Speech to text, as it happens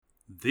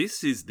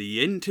This is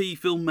the NT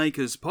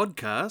Filmmakers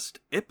Podcast,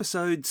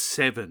 Episode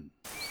 7.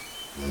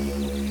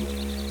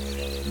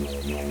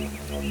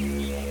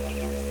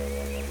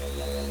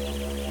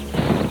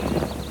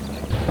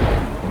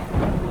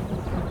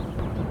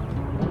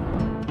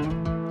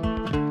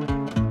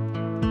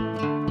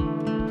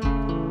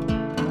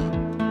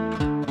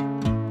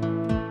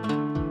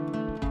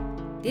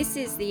 This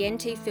is the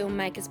NT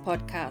Filmmakers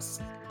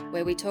Podcast,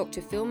 where we talk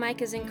to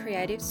filmmakers and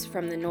creatives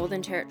from the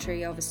Northern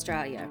Territory of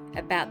Australia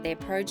about their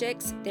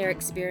projects, their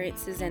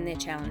experiences and their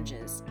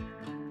challenges.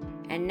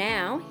 And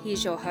now,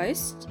 here's your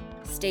host,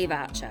 Steve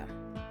Archer.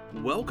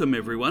 Welcome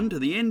everyone to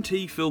the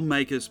NT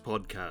Filmmakers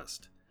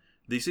Podcast.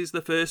 This is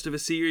the first of a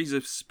series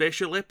of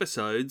special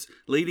episodes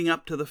leading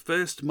up to the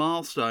first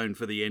milestone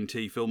for the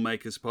NT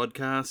Filmmakers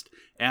Podcast,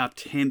 our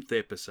 10th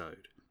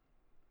episode.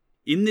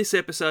 In this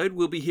episode,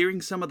 we'll be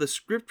hearing some of the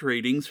script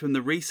readings from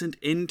the recent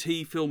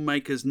NT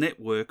Filmmakers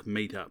Network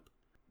meetup.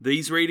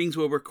 These readings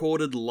were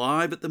recorded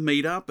live at the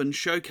meetup and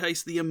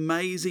showcase the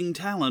amazing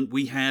talent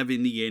we have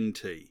in the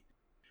NT.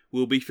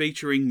 We'll be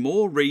featuring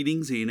more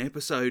readings in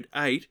episode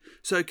 8,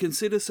 so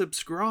consider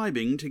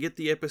subscribing to get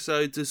the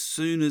episodes as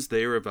soon as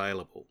they're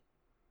available.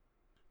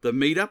 The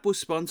meetup was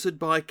sponsored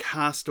by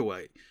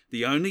Castaway,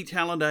 the only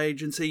talent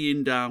agency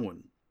in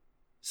Darwin.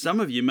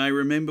 Some of you may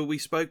remember we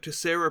spoke to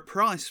Sarah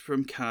Price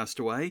from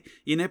Castaway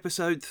in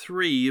episode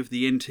 3 of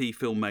the NT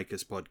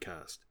Filmmakers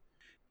Podcast.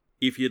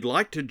 If you'd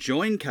like to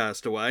join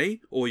Castaway,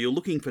 or you're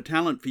looking for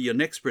talent for your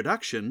next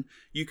production,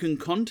 you can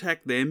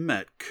contact them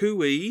at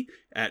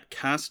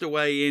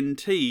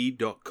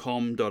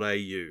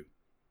cooey@castawaynt.com.au.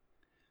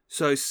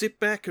 So sit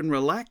back and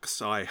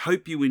relax. I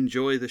hope you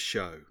enjoy the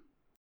show.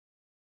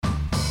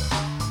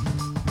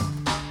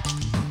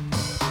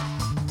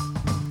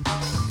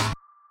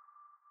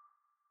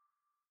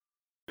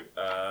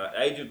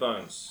 Age of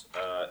Bones,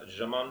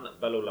 Jamon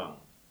Balolang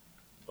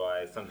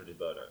by Sandra Di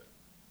Bodo.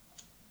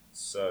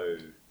 So,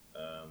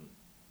 I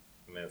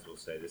may as well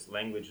say this.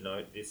 Language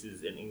note, this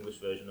is an English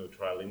version of a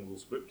trilingual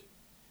script.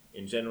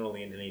 In general,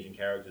 the Indonesian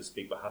characters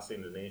speak Bahasa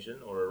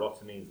Indonesian or a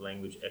Rotterdamese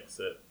language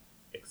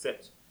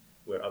except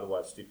where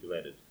otherwise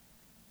stipulated.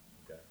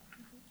 Okay.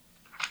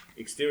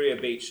 Exterior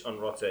beach on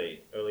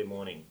Rote, early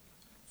morning.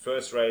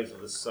 First rays of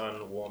the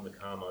sun warm the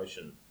calm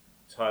ocean.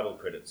 Tidal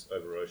credits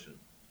over ocean.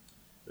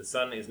 The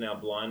sun is now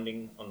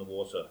blinding on the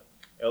water.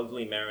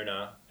 Elderly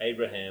mariner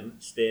Abraham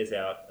stares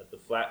out at the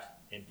flat,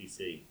 empty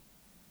sea.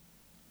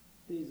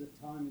 There is a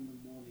time in the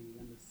morning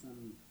when the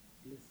sun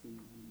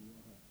glistens on the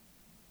water,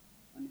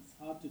 and it's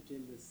hard to tell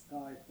the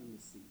sky from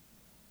the sea.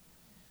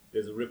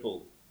 There's a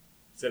ripple.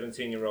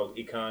 17-year-old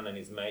Ikan and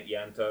his mate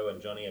Yanto and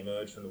Johnny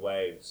emerge from the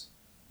waves.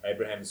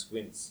 Abraham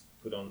squints,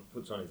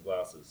 puts on his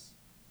glasses.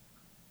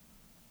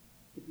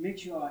 It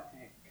makes your eye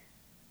ache.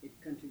 It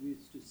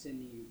contributes to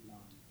sending you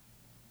blind.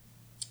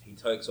 He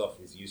takes off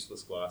his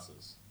useless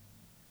glasses.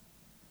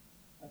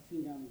 I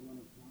think I'm going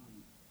to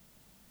blind.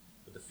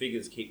 But the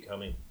figures keep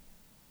coming.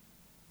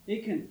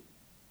 Aiken!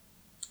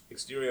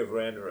 Exterior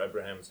veranda of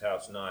Abraham's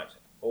house, night.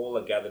 All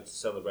are gathered to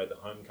celebrate the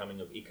homecoming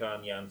of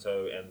Ikan,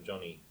 Yanto and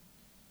Johnny.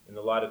 In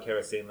the light of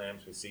kerosene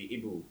lamps we see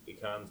Ibu,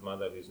 Ikan's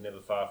mother, who's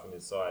never far from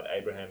his side,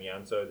 Abraham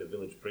Yanto, the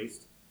village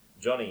priest,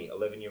 Johnny,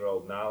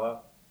 11-year-old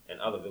Nala, and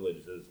other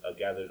villagers are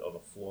gathered on a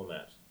floor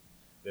mat.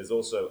 There's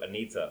also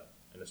Anita,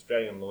 an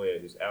Australian lawyer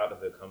who's out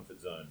of her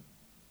comfort zone.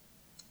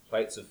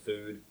 Plates of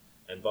food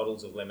and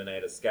bottles of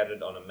lemonade are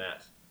scattered on a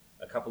mat.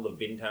 A couple of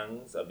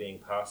bintangs are being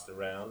passed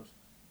around.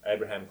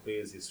 Abraham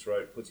clears his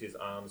throat, puts his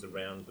arms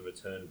around the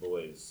returned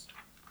boys.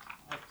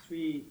 Our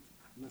 3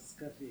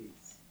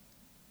 Muscates.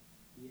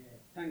 Yeah,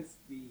 thanks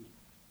be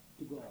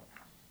to God.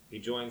 He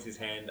joins his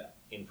hand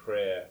in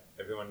prayer.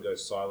 Everyone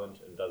goes silent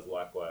and does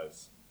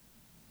likewise.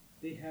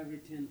 They have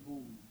returned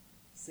home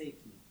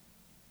safely.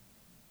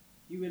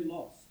 You were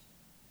lost,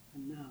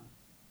 and now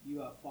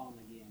you are found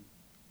again.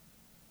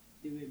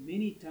 There were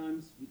many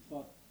times we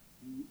thought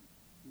you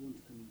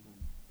weren't coming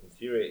home.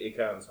 Interior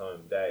Ikan's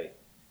home, day.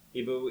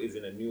 Ibu is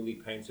in a newly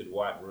painted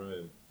white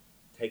room,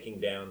 taking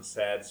down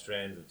sad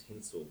strands of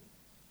tinsel.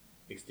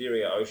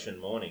 Exterior ocean,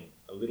 morning.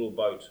 A little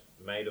boat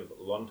made of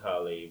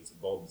lontar leaves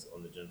bobs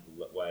on the gentle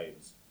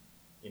waves.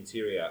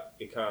 Interior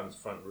Ikan's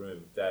front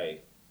room,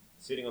 day.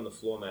 Sitting on the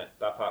floor mat,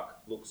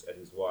 Bapak looks at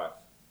his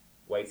wife,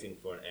 waiting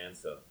for an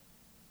answer.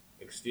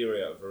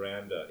 Exterior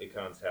veranda,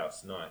 Ikan's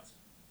house, night.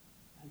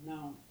 And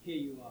now here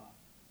you are,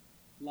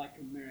 like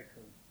a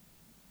miracle.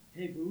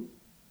 Hey boo,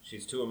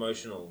 She's too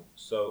emotional,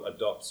 so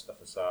adopts a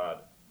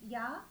facade.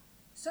 Yeah?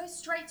 So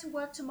straight to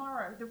work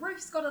tomorrow. The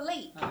roof's got a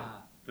leak.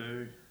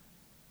 Boo.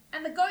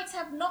 And the goats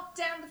have knocked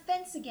down the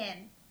fence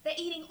again. They're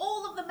eating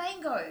all of the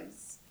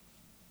mangoes.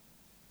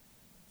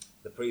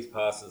 The priest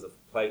passes a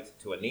plate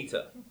to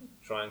Anita,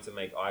 trying to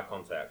make eye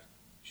contact.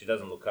 She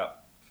doesn't look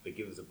up, but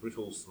gives a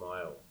brittle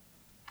smile.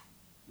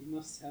 you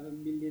must have a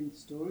million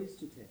stories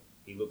to tell.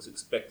 He looks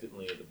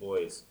expectantly at the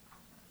boys,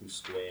 who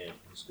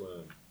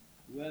squirm.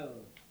 Well,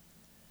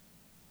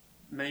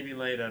 Maybe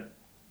later.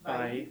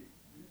 Bye.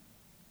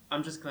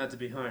 I'm just glad to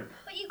be home.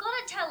 But you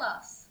gotta tell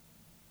us.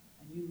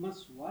 and you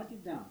must write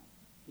it down.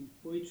 in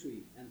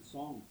poetry and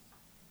songs.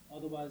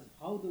 Otherwise,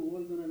 how the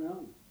world gonna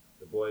know?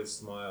 The boys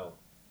smile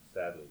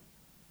sadly.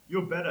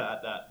 You're better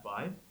at that,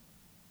 Bai.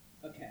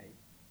 Okay,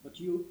 but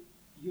you'll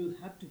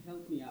have to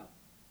help me out.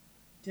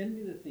 Tell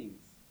me the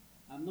things.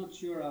 I'm not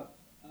sure of.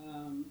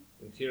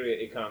 Interior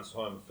Ikan's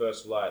home,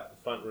 first light,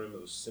 the front room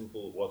of a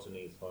simple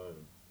Watanese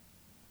home.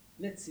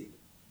 Let's see.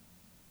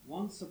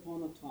 Once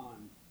upon a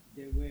time,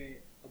 there were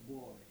a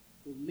boy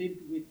who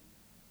lived with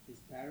his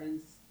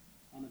parents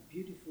on a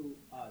beautiful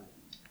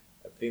island.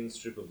 A thin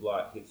strip of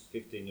light hits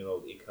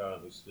 15-year-old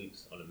Ikan, who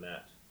sleeps on a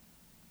mat.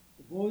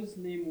 The boy's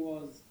name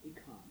was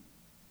Ikan.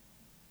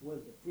 Well,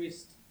 the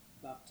priest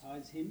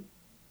baptized him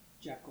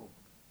Jacob,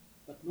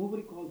 but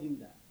nobody called him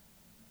that.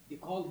 They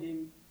called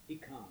him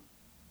Ikan,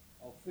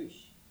 or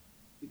fish,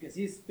 because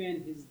he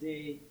spent his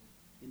day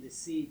in the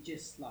sea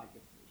just like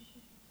a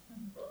fish.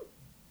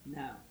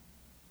 Now,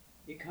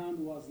 Ikan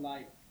was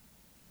like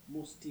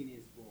most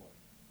teenage boy.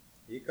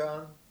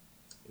 Ikan,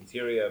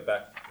 Interior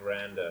back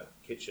veranda,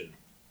 kitchen,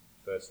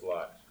 first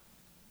light.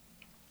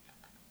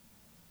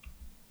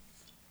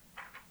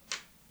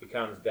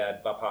 Ikan's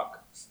dad, Bapak,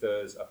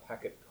 stirs a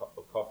packet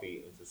of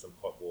coffee into some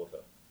hot water.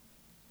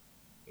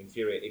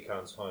 Interior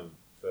Ikan's home,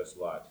 first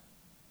light.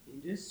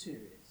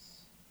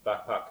 Industrious,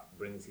 Bapak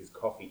brings his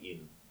coffee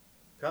in.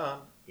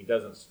 Ikan, He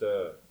doesn't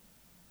stir.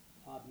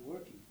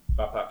 hard-working,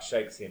 Bapak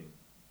shakes him.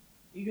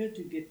 eager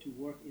to get to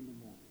work in the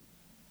morning.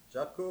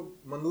 Jakub,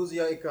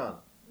 Manuzia Ikan.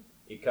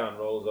 Ikan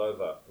rolls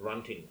over,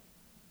 grunting.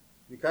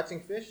 You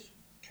catching fish?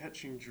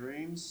 Catching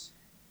dreams.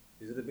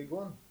 Is it a big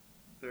one?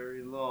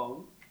 Very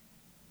long.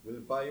 Will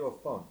it buy you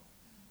a phone?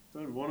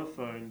 Don't want a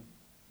phone.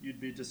 You'd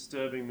be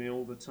disturbing me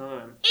all the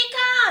time.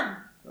 Ikan!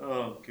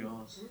 Oh,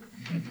 God.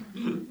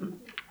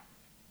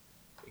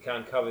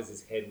 Ikan covers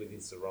his head with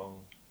his sarong.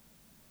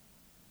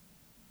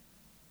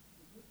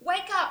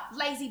 Wake up,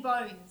 lazy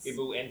bones!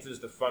 Ibu enters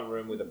the front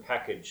room with a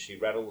package. She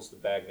rattles the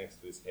bag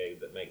next to his head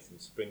that makes him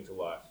spring to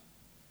life.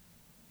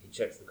 He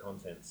checks the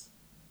contents.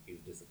 He's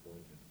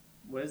disappointed.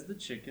 Where's the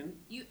chicken?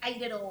 You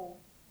ate it all.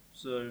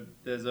 So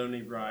there's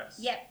only rice.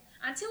 Yep,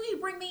 until you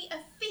bring me a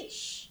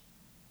fish.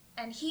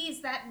 And here's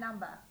that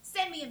number.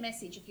 Send me a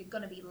message if you're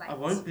gonna be late. I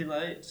won't be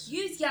late.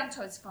 Use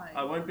Yanto's phone.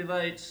 I won't be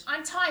late.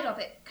 I'm tired of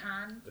it,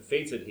 Khan.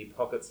 Defeated, he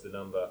pockets the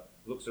number,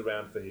 looks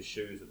around for his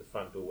shoes at the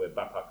front door where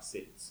Bapak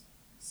sits,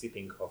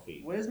 sipping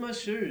coffee. Where's my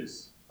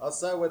shoes?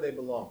 Outside where they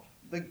belong.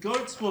 The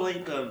goats will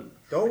eat them.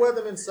 Don't wear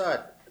them inside.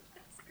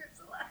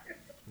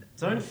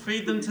 Don't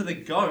feed them to the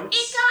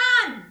goats.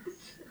 Ikan!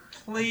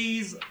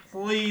 Please,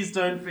 please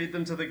don't feed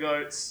them to the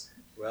goats.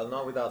 Well,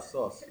 not without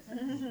sauce.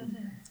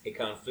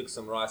 Ikan flicks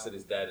some rice at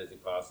his dad as he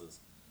passes.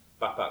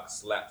 Bapak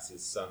slaps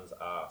his son's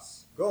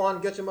ass. Go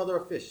on, get your mother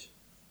a fish.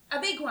 A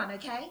big one,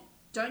 okay?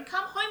 Don't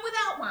come home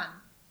without one.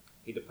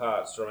 He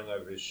departs, throwing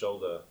over his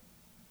shoulder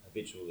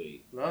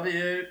habitually. Love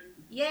you.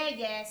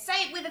 Yeah,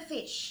 say it with a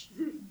fish.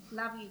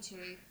 Love you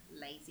too,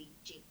 lazy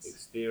jit.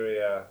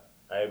 Exterior,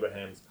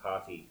 Abraham's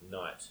party,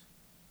 night.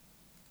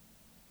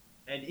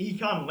 And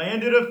Ikan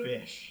landed a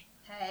fish.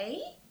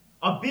 Hey?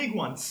 A big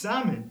one,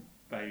 salmon.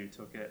 Bayu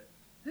took it.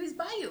 Who's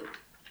Bayu?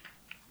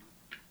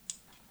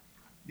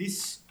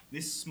 This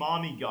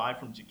smarmy guy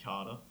from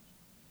Jakarta.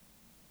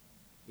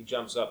 He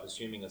jumps up,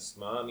 assuming a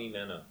smarmy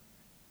manner.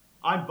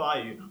 I'm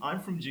Bayu. I'm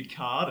from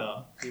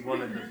Jakarta. He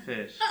wanted the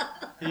fish.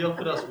 He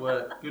offered us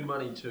work. Good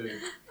money too.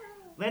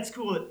 Let's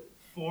call it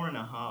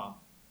 4.5.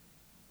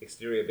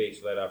 Exterior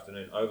beach, late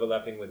afternoon.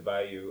 Overlapping with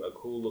Bayu, a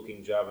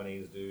cool-looking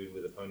Javanese dude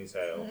with a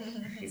ponytail.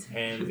 His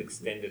hands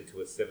extended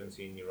to a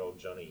 17-year-old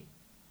Johnny.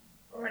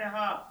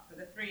 4.5 for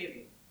the 3 of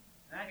you.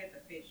 And I get the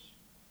fish.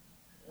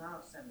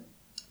 Love salmon.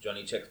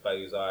 Johnny checks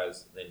Bayu's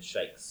eyes, then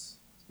shakes.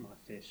 It's my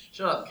fish.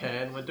 Shut up,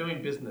 Can. We're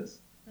doing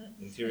business.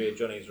 Interior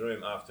Johnny's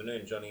room,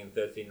 afternoon. Johnny and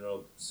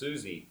 13-year-old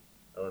Susie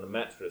are on a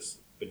mattress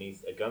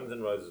beneath a Guns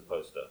N' Roses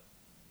poster.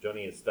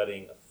 Johnny is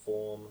studying a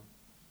form,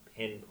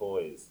 pen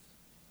poised.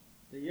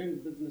 The young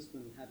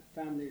businessman had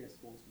family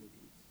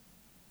responsibilities.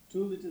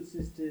 2 little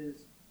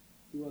sisters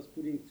he was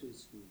putting through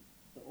school.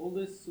 The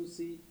oldest,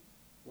 Susie,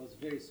 was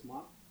very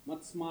smart,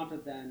 much smarter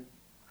than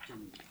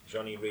Johnny.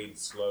 Johnny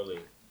reads slowly.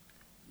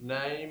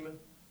 Name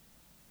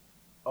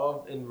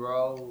of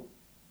enrollee.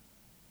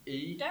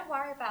 Don't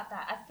worry about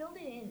that. I filled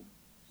it in.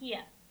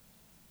 Here.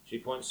 She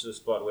points to the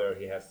spot where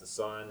he has to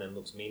sign and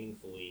looks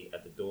meaningfully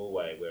at the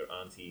doorway where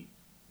Auntie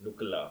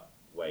Nukila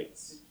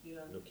waits.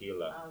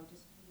 Nukila.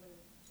 Just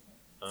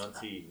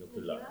Auntie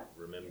Nukila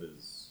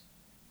remembers.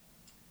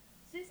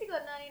 Susie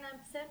got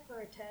 99% for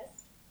her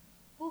test.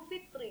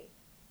 Fulfitri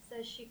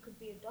says she could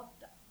be a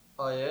doctor.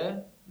 Oh yeah?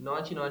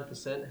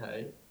 99%,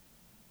 hey?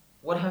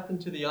 What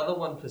happened to the other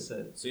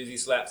 1%? Susie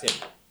slaps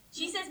him.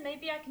 She says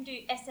maybe I can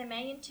do SMA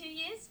in 2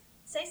 years.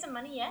 Save some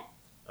money, yeah?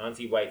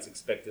 Auntie waits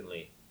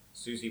expectantly.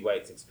 Susie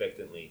waits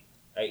expectantly.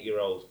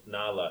 8-year-old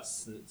Nala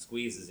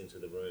squeezes into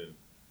the room.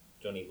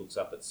 Johnny looks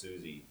up at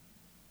Susie.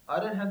 I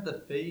don't have the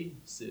fee,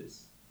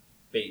 sis.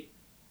 Beat.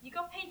 You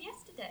got paid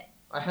yesterday.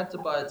 I had to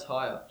buy a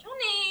tyre.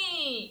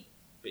 Johnny!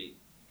 Beat.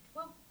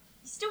 Well,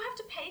 you still have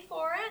to pay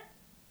for it.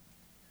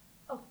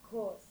 Of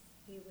course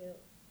he will.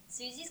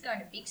 Susie's going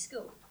to big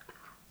school.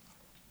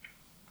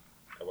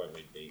 I won't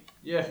read deep.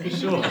 Yeah, for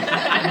sure.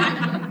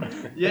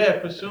 Yeah,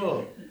 for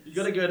sure. You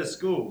got to go to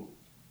school.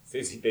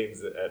 Susie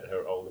beams at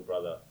her older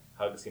brother,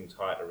 hugs him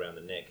tight around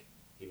the neck.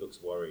 He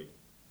looks worried.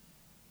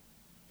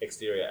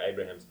 Exterior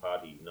Abraham's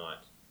party,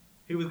 night.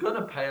 He was going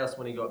to pay us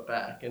when he got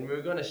back, and we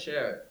were going to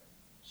share it.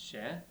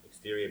 Share?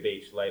 Exterior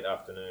beach, late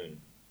afternoon.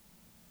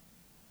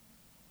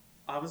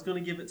 I was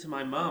going to give it to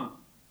my mum.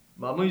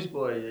 Mamu's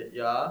boy,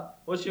 yeah?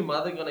 What's your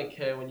mother going to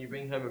care when you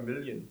bring home $1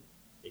 million?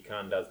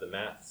 Ikan does the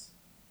maths.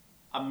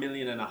 $1.5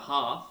 million.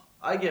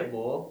 I get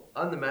more.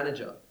 I'm the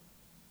manager.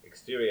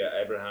 Exterior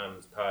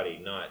Abraham's party,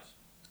 night.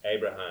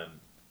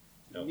 Abraham.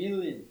 No.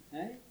 Million,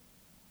 eh?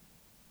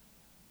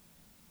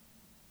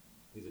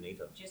 Who's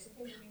Anita? Jessica?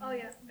 Oh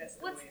yeah. That's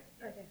the What's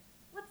lawyer. okay?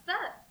 What's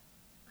that?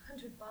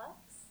 $100?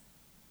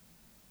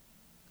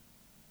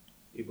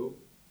 Ibu?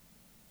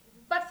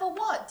 But for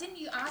what? Didn't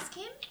you ask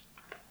him?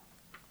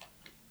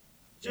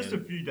 Just a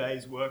few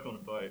days' work on a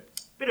boat.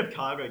 Bit of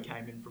cargo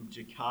came in from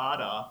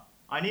Jakarta.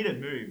 I need it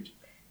moved.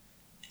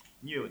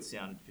 Knew it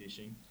sounded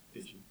fishy.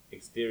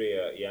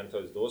 Exterior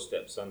Yanto's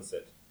doorstep,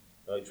 sunset.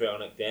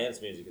 Electronic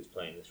dance music is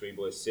playing. The three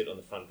boys sit on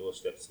the front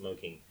doorstep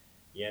smoking.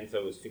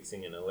 Yanto is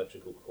fixing an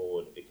electrical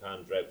cord.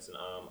 Ikan drapes an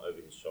arm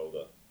over his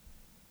shoulder.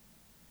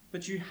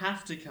 But you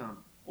have to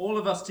come. All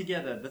of us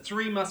together, the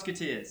 3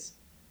 musketeers.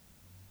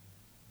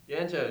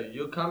 Yanto,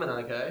 you're coming,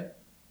 okay?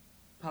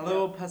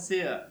 Palua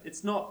Pasir.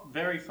 It's not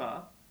very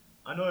far.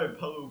 I know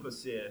Palua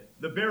Pasir,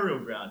 the burial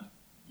ground.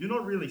 You're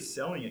not really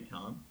selling it,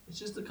 Khan. It's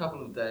just a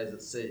couple of days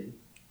at sea.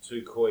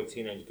 2 coy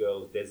teenage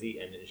girls,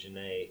 Desi and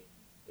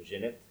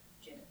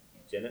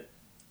Janet,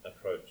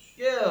 approach.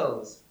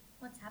 Girls!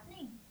 What's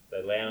happening?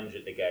 They lounge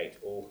at the gate,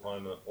 all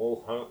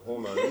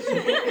hormones,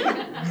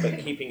 but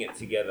keeping it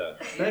together.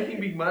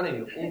 Making big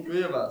money, all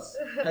 3 of us.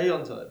 Hey,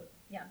 Yanto.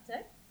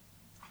 Yanto?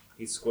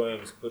 He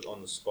squirms, put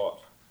on the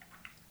spot.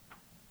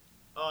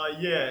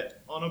 Yeah,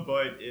 on a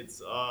boat,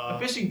 it's, A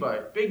fishing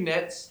boat, big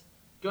nets.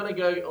 Gonna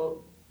go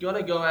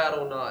out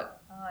all night.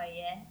 Oh,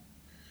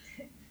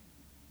 yeah.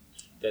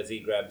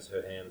 Desi grabs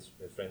her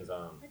friend's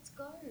arm. Let's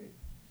go.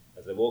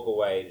 As they walk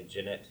away,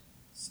 Jeanette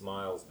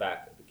smiles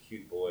back at the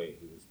cute boy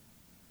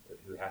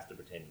who has to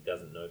pretend he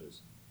doesn't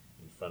notice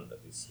in front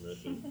of his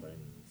smirking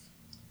friends.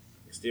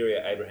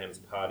 Exterior Abraham's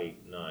party,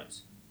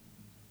 night.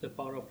 The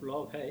power of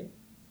love, hey?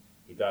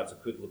 He darts a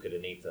quick look at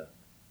Anita.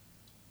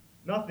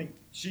 Nothing.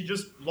 She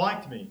just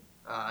liked me.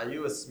 Ah,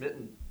 you were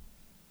smitten.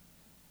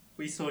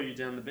 We saw you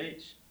down the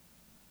beach.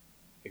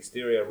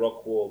 Exterior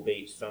rock wall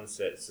beach,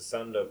 sunset.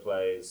 Sasando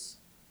plays.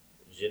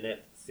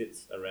 Jeanette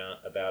sits around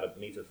about a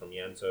meter from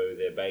Yanto.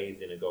 They're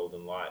bathed in a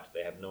golden light.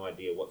 They have no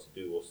idea what to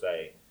do or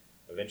say.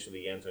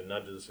 Eventually, Yanto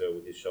nudges her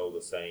with his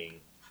shoulder,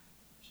 saying,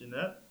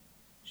 Jeanette?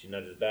 She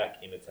nudges back,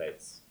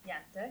 imitates.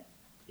 Yanto?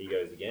 He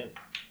goes again.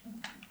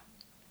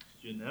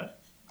 Jeanette?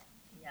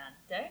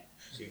 Yanto?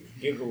 She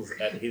giggles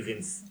at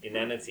his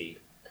inanity,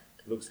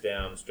 looks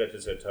down,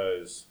 stretches her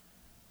toes.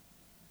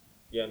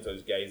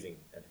 Yanto's gazing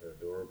at her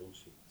adorable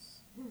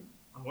cheeks.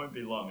 I won't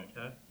be long,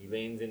 okay? He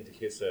leans in to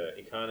kiss her.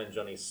 Ikan and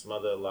Johnny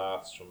smother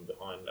laughs from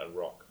behind a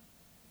rock.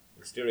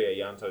 Exterior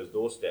Yanto's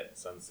doorstep,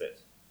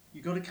 sunset.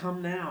 You gotta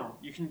come now.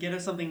 You can get her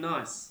something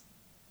nice.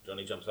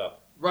 Johnny jumps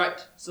up.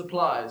 Right,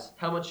 supplies.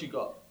 How much you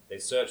got? They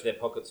search their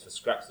pockets for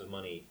scraps of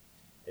money.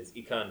 As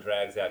Ikan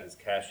drags out his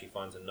cash, he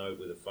finds a note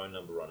with a phone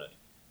number on it.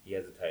 He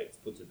hesitates,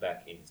 puts it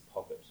back in his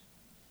pocket.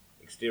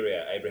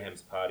 Exterior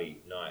Abraham's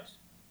party, night.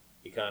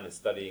 Ikan is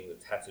studying the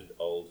tattered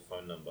old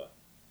phone number.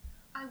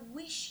 I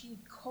wish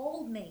you'd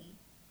called me.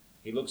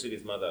 He looks at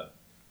his mother,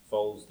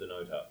 folds the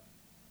note up.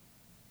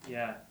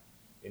 Yeah.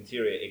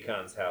 Interior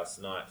Ikan's house,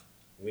 night.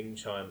 Wind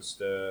chimes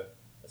stir.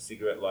 A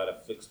cigarette lighter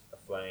flicks a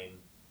flame.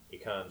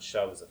 Ikan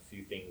shoves a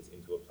few things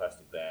into a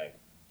plastic bag.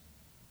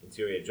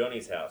 Interior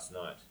Johnny's house,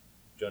 night.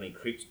 Johnny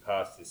creeps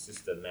past his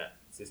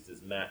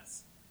sister's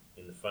mats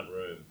in the front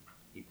room.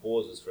 He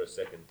pauses for a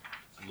second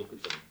to look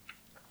at them.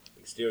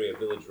 Exterior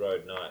Village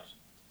Road, night.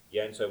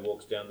 Yanto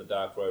walks down the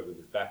dark road with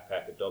his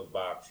backpack. A dog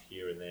barks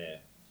here and there.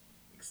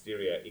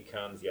 Exterior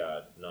Ikan's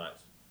yard, night.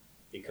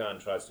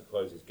 Ikan tries to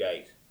close his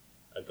gate.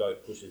 A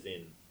goat pushes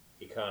in.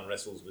 Ikan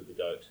wrestles with the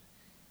goat.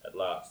 At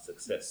last,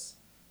 success.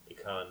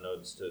 Ikan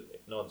nods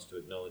to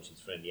acknowledge his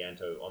friend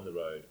Yanto on the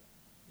road.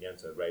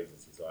 Yanto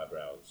raises his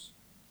eyebrows.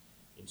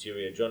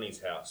 Interior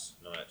Johnny's house,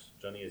 night.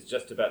 Johnny is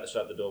just about to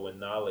shut the door when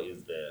Nala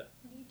is there.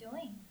 What are you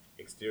doing?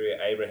 Exterior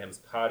Abraham's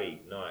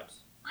party, night.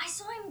 I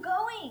saw him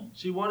going.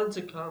 She wanted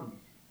to come.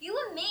 You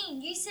were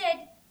mean. You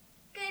said,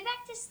 go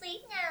back to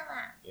sleep,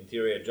 Nala.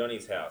 Interior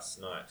Johnny's house,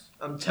 night.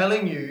 I'm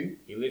telling you.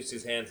 He lifts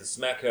his hand to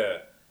smack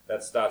her.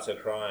 That starts her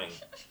crying.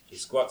 He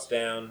squats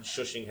down,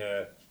 shushing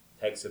her,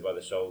 takes her by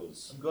the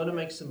shoulders. I'm going to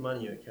make some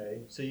money,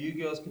 okay? So you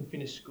girls can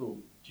finish school.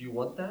 Do you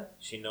want that?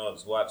 She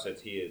nods, wipes her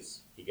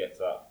tears. He gets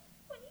up.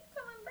 When are you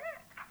coming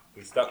back?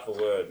 He's stuck for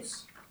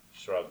words.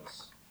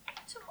 Shrugs.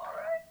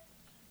 Tomorrow?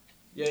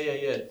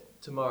 Yeah.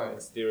 Tomorrow.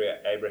 Exterior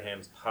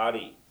Abraham's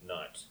party,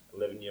 night.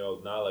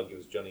 11-year-old Nala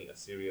gives Johnny a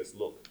serious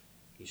look.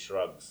 He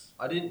shrugs.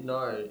 I didn't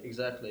know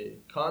exactly.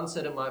 Khan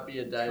said it might be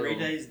a day. 3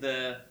 days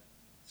there,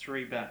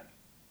 3 back.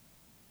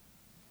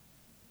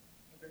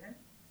 Abraham?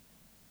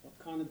 What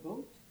kind of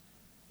boat?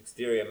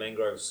 Exterior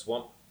mangrove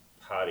swamp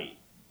party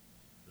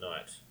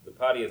night. The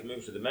party has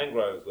moved to the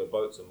mangroves where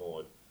boats are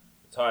moored.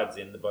 The tide's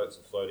in, the boats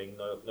are floating,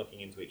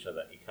 knocking into each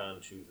other.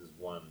 Ikan chooses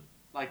one.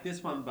 Like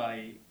this one,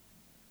 buddy.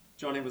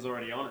 Johnny was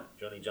already on it.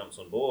 Johnny jumps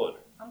on board.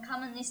 I'm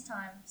coming this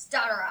time.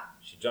 Start her up.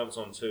 She jumps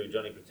on too.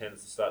 Johnny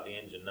pretends to start the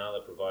engine.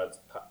 Nala provides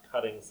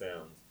putting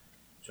sounds.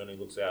 Johnny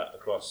looks out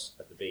across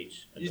at the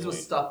beach. You're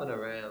just stuffing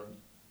around.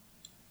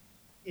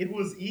 It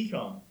was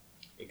Econ.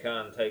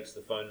 Ikan takes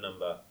the phone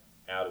number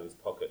out of his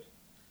pocket.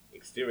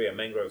 Exterior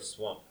mangrove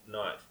swamp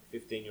night.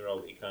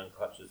 15-year-old Ikan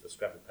clutches a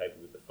scrap of paper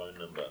with the phone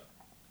number.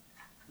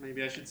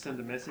 Maybe I should send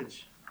a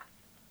message.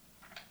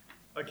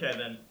 Okay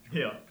then,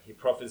 here. He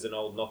proffers an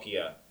old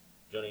Nokia.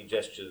 Johnny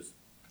gestures,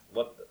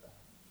 what the,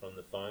 from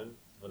the phone,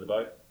 from the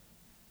boat.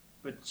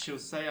 But she'll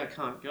say I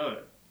can't go.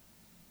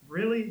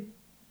 Really?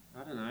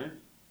 I don't know.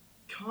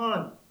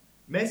 Can't.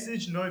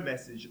 Message, no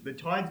message. The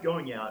tide's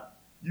going out.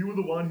 You were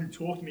the one who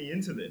talked me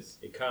into this.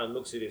 Ikan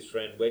looks at his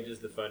friend, wedges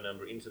the phone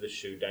number into the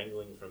shoe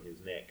dangling from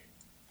his neck.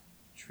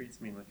 Treats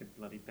me like a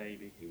bloody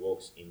baby. He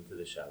walks into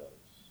the shallows.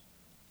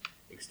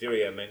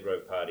 Exterior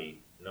mangrove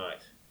party,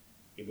 night.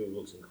 Ibu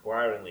looks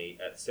inquiringly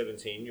at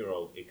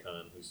 17-year-old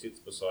Ikan, who sits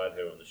beside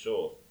her on the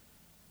shore.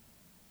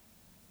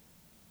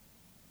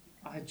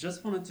 I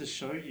just wanted to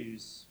show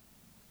yous.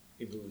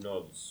 Ibu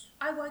nods.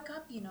 I woke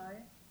up, you know,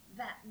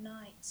 that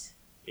night.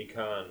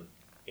 Ikan,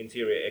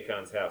 interior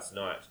Ikan's house,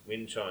 night.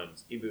 Wind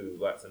chimes. Ibu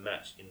lights a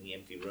match in the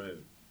empty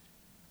room.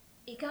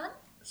 Ikan?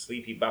 A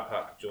sleepy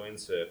Bapak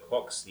joins her,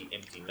 clocks the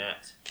empty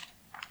mat.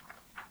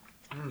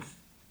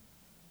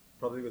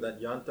 Probably with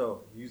that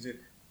Yanto.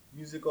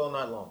 Music all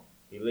night long.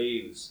 He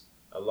leaves.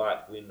 A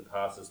light wind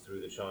passes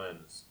through the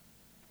chimes.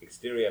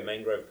 Exterior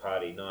mangrove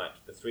party, night.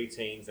 The 3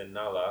 teens and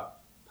Nala,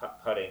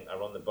 putting,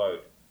 are on the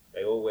boat.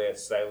 They all wear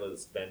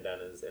sailors'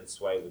 bandanas and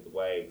sway with the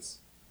waves.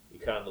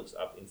 Ikan looks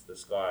up into the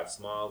sky,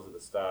 smiles at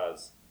the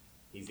stars.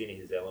 He's in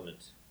his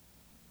element.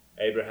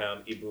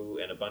 Abraham,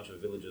 Ibu, and a bunch of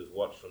villagers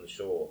watch from the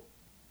shore.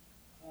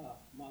 Ah,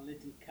 my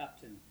little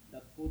captain,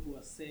 that boat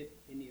was safe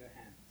in your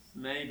hands.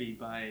 Maybe,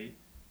 babe.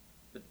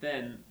 But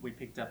then we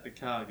picked up the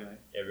cargo.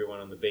 Everyone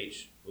on the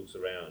beach looks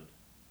around.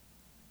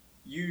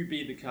 You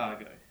be the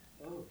cargo.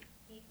 Oh.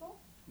 People?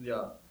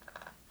 Yeah.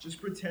 Just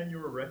pretend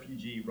you're a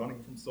refugee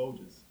running from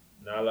soldiers.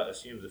 Nala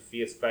assumes a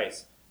fierce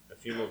face. A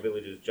few more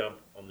villagers jump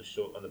on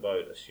the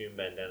boat, assume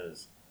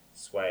bandanas,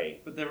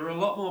 sway. But there were a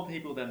lot more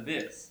people than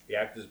this. The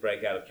actors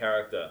break out of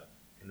character,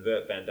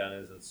 convert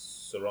bandanas and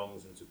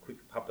sarongs into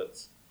quick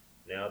puppets.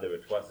 Now there are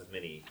twice as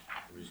many,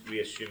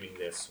 reassuming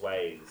their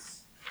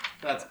sways.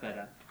 That's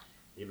better.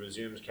 He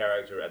resumes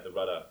character at the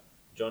rudder.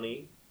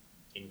 Johnny,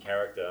 in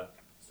character,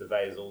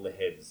 surveys all the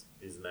heads,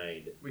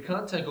 dismayed. We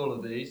can't take all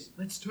of these.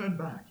 Let's turn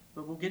back.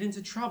 But we'll get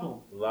into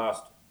trouble. The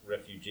last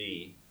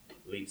refugee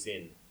leaps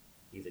in.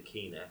 He's a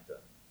keen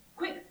actor.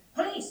 Quick,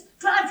 police!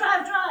 Drive,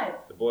 drive, drive!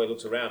 The boy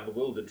looks around,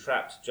 bewildered,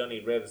 trapped.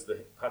 Johnny revs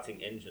the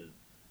putting engine.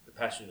 The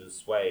passengers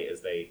sway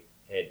as they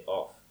head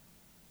off.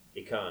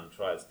 Ikan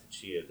tries to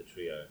cheer the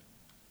trio.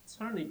 It's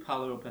only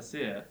Palo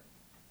Pasir.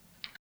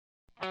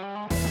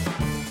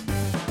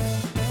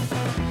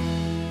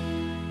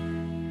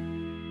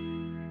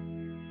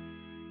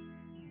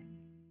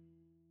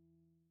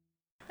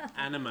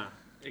 Anima,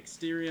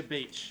 exterior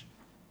beach.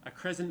 A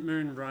crescent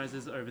moon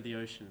rises over the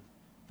ocean.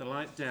 The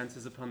light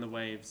dances upon the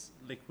waves,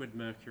 liquid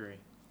mercury.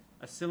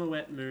 A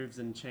silhouette moves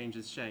and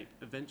changes shape,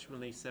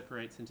 eventually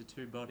separates into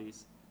 2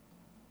 bodies.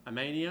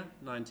 Amania,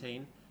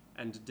 19,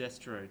 and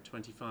Destro,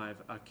 25,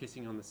 are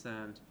kissing on the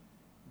sand.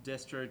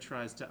 Destro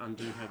tries to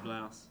undo her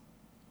blouse.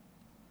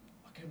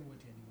 I can't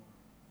wait anymore.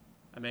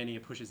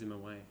 Amania pushes him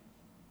away.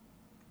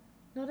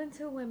 Not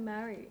until we're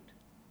married.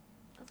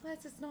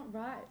 Otherwise, it's not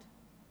right.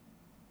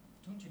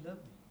 Don't you love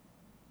me?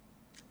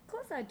 Of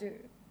course I do.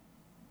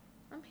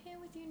 I'm here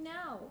with you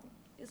now.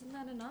 Isn't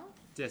that enough?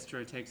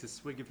 Destro takes a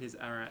swig of his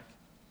arak.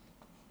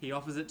 He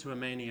offers it to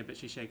Amania, but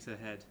she shakes her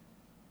head.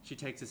 She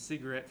takes a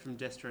cigarette from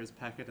Destro's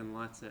packet and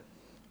lights it.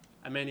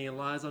 Amania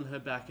lies on her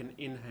back and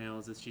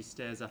inhales as she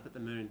stares up at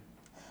the moon.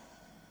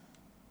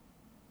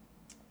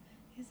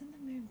 Isn't the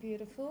moon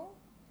beautiful?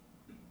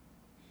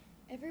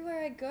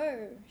 Everywhere I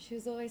go, she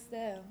was always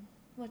there,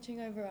 watching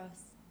over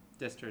us.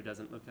 Destro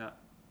doesn't look up.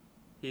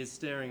 He is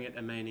staring at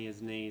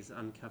Amania's knees,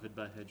 uncovered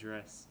by her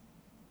dress.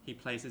 He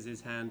places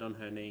his hand on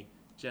her knee,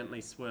 gently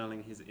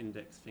swirling his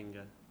index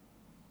finger.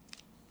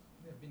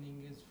 We have been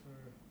engaged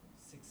for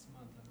 6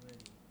 months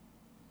already.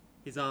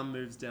 His arm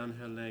moves down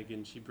her leg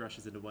and she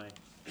brushes it away.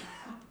 You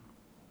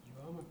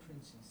are my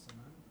princess,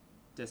 Saman.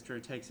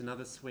 Destro takes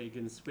another swig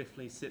and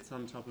swiftly sits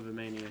on top of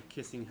Amania,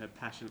 kissing her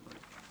passionately.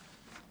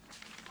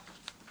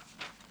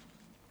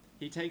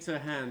 He takes her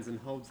hands and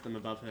holds them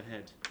above her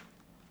head.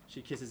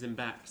 She kisses him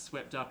back,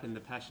 swept up in the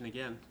passion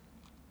again.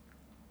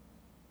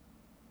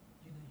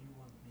 You know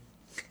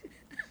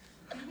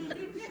you want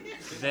me.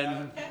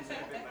 Then...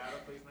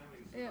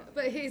 Yeah,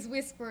 but he's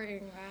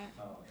whispering, right?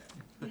 Oh,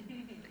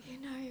 okay.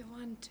 know you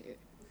want to.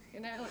 You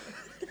know.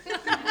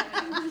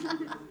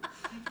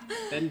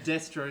 Then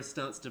Destro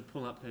starts to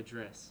pull up her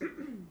dress.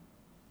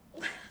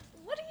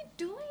 What are you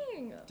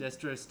doing?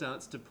 Destro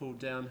starts to pull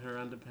down her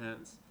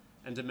underpants,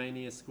 and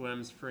Amania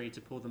squirms free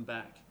to pull them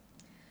back.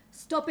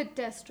 Stop it,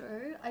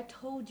 Destro. I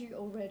told you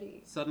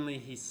already. Suddenly,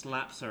 he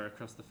slaps her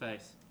across the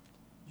face.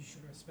 You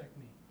should respect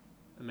me.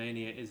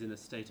 Amania is in a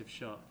state of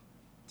shock.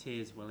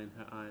 Tears well in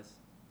her eyes.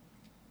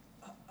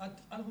 I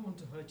don't want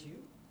to hurt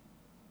you.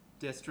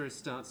 Destro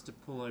starts to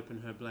pull open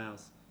her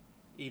blouse,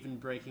 even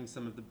breaking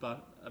some of the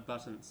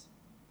buttons.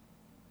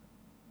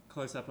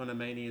 Close up on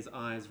Amania's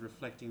eyes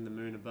reflecting the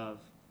moon above.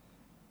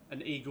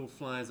 An eagle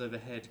flies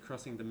overhead,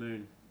 crossing the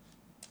moon.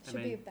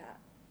 Should be a bat.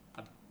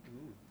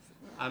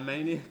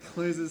 Amania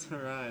closes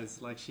her eyes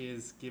like she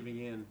is giving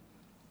in.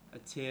 A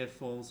tear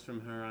falls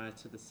from her eye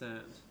to the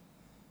sand.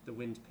 The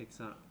wind picks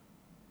up.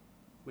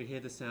 We hear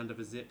the sound of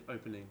a zip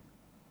opening.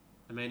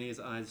 Amania's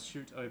eyes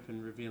shoot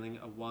open, revealing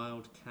a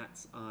wild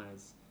cat's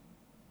eyes.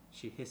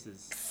 She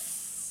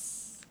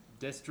hisses.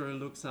 Destro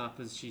looks up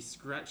as she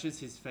scratches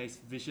his face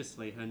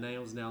viciously, her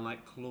nails now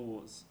like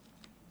claws.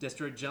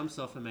 Destro jumps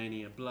off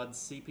Amania, blood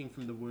seeping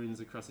from the wounds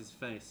across his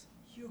face.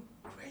 You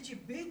crazy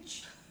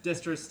bitch!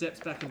 Destro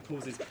steps back and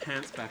pulls his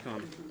pants back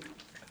on.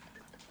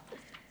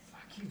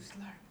 Fuck you,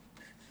 slut.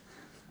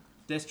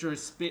 Destro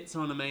spits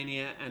on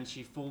Amania and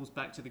she falls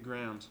back to the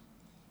ground.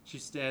 She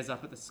stares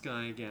up at the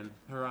sky again,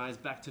 her eyes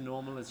back to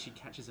normal as she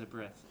catches her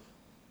breath.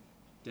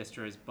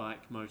 Destro's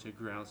bike motor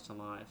growls to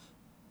life.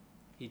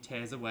 He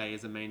tears away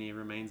as Amania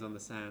remains on the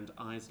sand,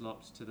 eyes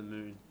locked to the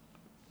moon.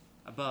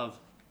 Above,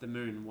 the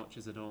moon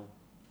watches it all.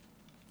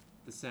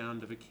 The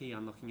sound of a key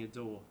unlocking a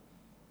door.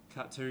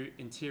 Cut to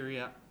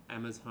interior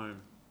Emma's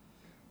home.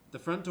 The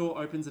front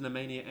door opens and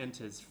Amania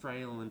enters,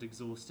 frail and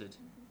exhausted.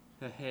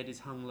 Her head is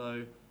hung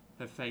low,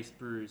 her face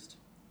bruised.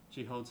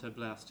 She holds her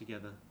blouse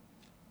together.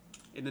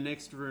 In the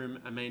next room,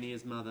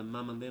 Amania's mother,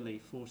 Mama Lily,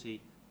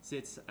 40,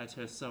 sits at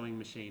her sewing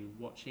machine,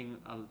 watching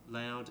a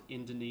loud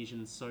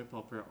Indonesian soap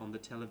opera on the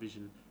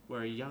television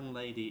where a young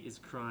lady is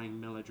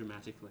crying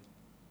melodramatically.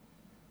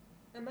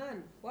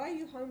 Aman, why are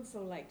you home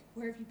so late?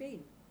 Where have you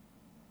been?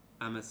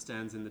 Amma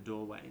stands in the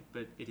doorway,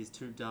 but it is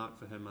too dark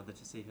for her mother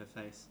to see her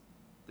face.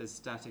 There's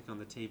static on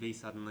the TV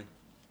suddenly.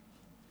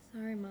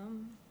 Sorry,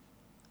 Mum.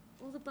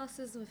 All the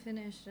buses were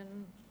finished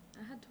and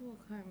I had to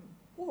walk home.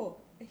 What?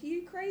 Are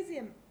you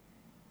crazy?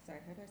 Sorry,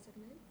 how did I say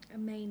the name?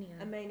 Amania.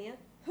 Amania?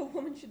 A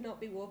woman should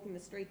not be walking the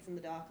streets in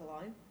the dark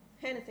alone.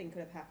 Anything could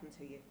have happened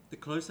to you. The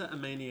closer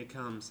Amania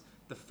comes,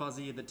 the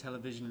fuzzier the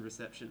television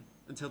reception,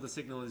 until the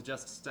signal is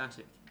just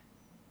static.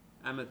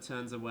 Amma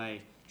turns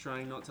away,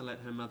 trying not to let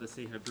her mother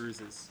see her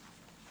bruises.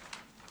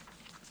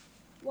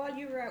 While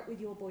you were out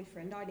with your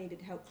boyfriend, I needed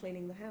help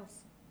cleaning the house.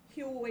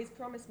 You always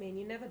promise me and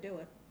you never do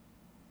it.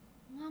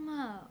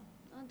 Mama,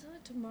 I'll do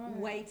it tomorrow.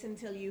 Wait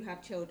until you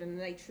have children and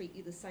they treat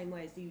you the same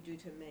way as you do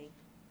to me.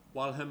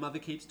 While her mother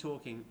keeps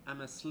talking,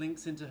 Amma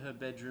slinks into her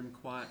bedroom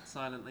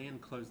silently and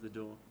closes the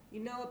door.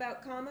 You know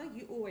about karma?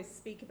 You always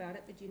speak about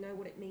it, but do you know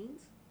what it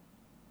means?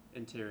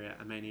 Interior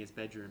Amania's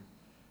bedroom.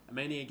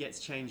 Amania gets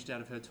changed out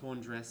of her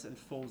torn dress and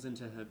falls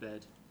into her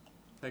bed.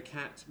 Her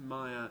cat,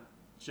 Maya,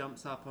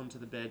 jumps up onto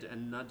the bed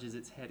and nudges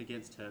its head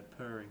against her,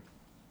 purring.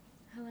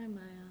 Hello,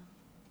 Maya.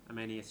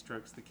 Amania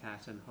strokes the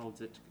cat and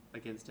holds it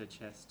against her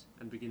chest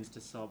and begins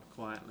to sob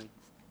quietly,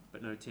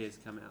 but no tears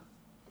come out.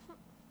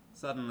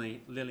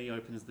 Suddenly, Lily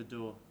opens the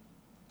door.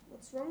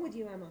 What's wrong with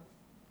you, Emma?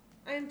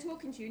 I am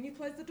talking to you and you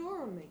close the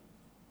door on me.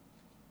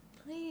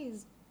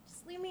 Please,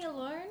 just leave me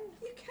alone.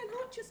 You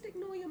cannot just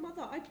ignore your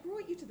mother. I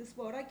brought you to this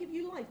world. I give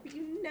you life, but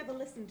you never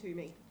listen to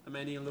me.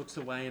 Amania looks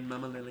away and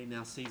Mama Lily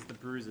now sees the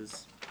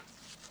bruises.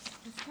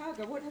 Miss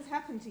Cargo, what has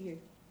happened to you?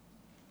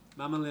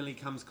 Mama Lily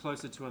comes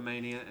closer to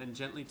Amania and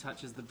gently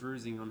touches the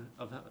bruising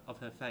of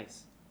her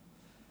face.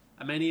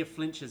 Amania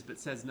flinches but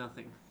says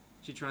nothing.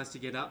 She tries to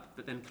get up,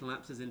 but then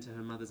collapses into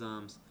her mother's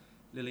arms.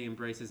 Lily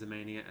embraces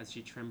Amania as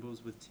she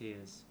trembles with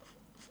tears.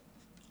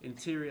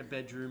 Interior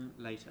bedroom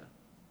later.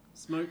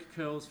 Smoke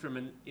curls from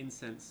an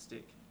incense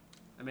stick.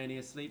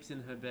 Amania sleeps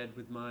in her bed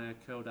with Maya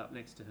curled up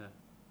next to her.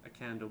 A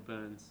candle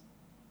burns.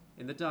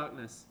 In the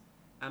darkness,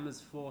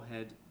 Amma's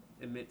forehead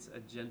emits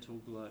a gentle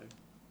glow.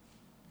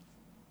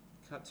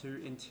 Cut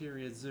to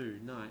interior zoo,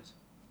 night.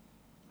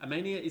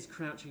 Amania is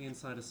crouching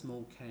inside a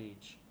small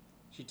cage.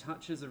 She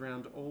touches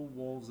around all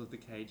walls of the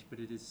cage, but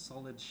it is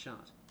solid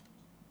shut.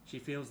 She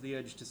feels the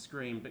urge to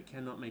scream, but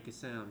cannot make a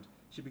sound.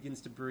 She begins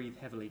to breathe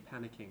heavily,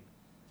 panicking.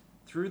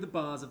 Through the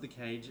bars of the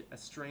cage, a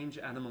strange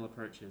animal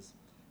approaches.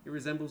 It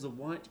resembles a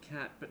white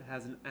cat, but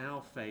has an owl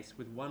face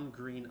with one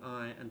green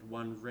eye and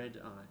one red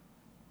eye.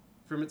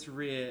 From its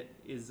rear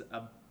is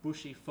a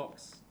bushy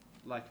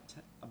fox-like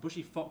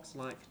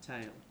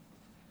tail.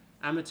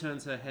 Amma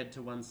turns her head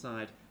to one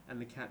side,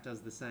 and the cat does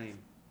the same,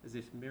 as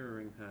if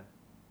mirroring her.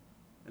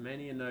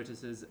 Amania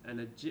notices an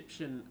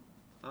Egyptian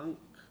ankh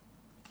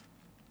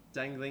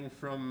dangling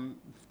from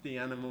the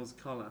animal's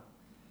collar.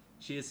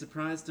 She is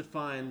surprised to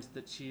find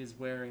that she is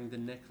wearing the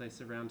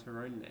necklace around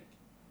her own neck.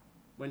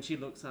 When she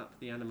looks up,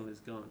 the animal is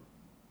gone.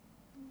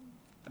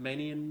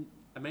 Amania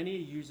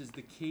Amania uses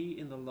the key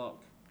in the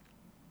lock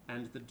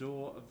and the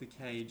door of the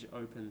cage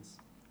opens.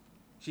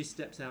 She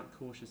steps out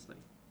cautiously.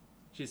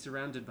 She is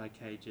surrounded by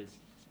cages.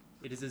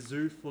 It is a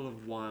zoo full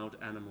of wild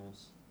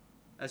animals.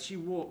 As she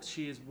walks,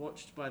 she is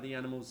watched by the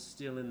animals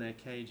still in their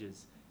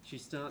cages. She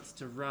starts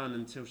to run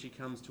until she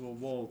comes to a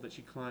wall that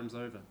she climbs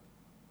over.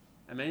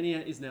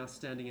 Amania is now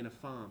standing in a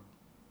farm.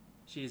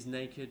 She is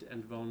naked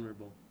and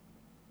vulnerable.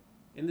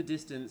 In the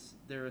distance,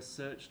 there are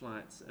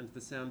searchlights and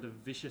the sound of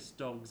vicious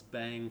dogs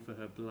baying for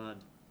her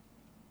blood.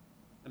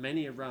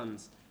 Amania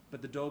runs,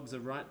 but the dogs are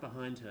right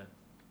behind her.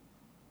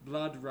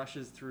 Blood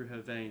rushes through her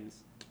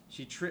veins.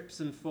 She trips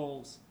and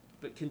falls,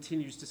 but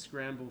continues to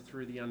scramble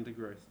through the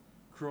undergrowth,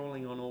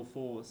 crawling on all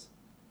fours.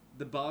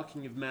 The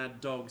barking of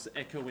mad dogs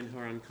echo in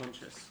her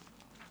unconscious.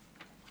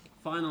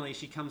 Finally,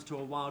 she comes to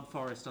a wild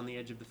forest on the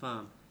edge of the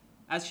farm.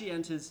 As she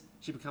enters,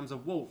 she becomes a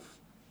wolf,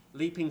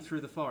 leaping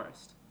through the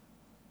forest.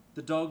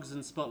 The dogs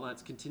and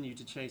spotlights continue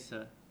to chase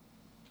her.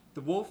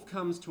 The wolf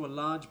comes to a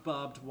large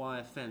barbed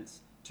wire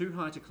fence, too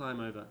high to climb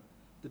over.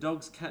 The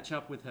dogs catch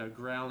up with her,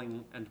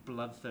 growling and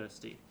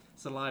bloodthirsty.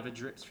 Saliva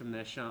drips from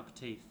their sharp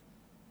teeth.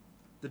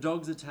 The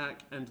dogs attack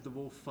and the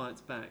wolf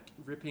fights back,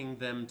 ripping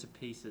them to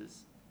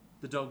pieces.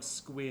 The dogs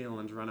squeal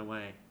and run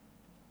away.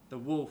 The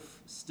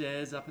wolf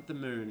stares up at the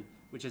moon,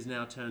 which has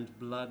now turned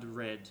blood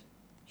red.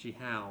 She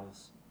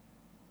howls.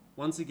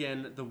 Once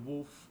again, the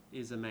wolf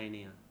is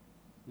Amania,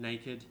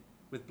 naked,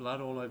 with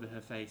blood all over her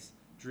face,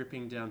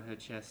 dripping down her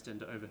chest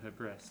and over her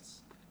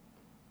breasts.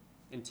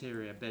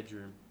 Interior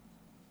bedroom.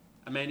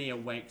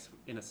 Amania wakes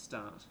in a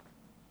start.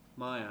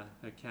 Maya,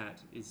 her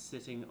cat, is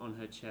sitting on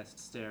her chest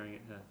staring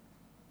at her.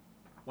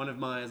 One of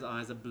Maya's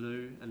eyes are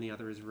blue and the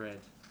other is red.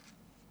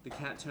 The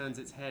cat turns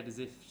its head as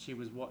if she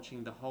was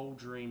watching the whole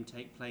dream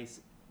take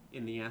place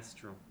in the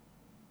astral.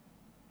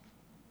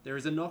 There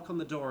is a knock on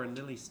the door and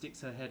Lily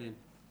sticks her head in.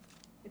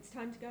 It's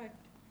time to go.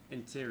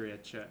 Interior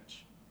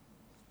church.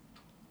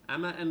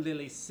 Amma and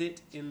Lily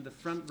sit in the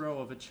front row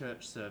of a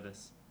church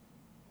service.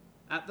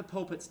 At the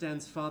pulpit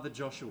stands Father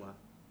Joshua,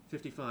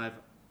 55,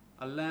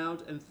 a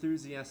loud,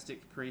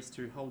 enthusiastic priest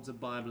who holds a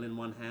Bible in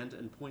one hand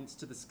and points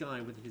to the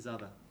sky with his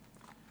other.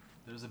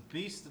 There is a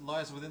beast that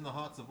lies within the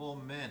hearts of all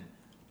men.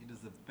 It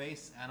is the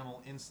base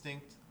animal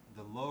instinct,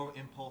 the lower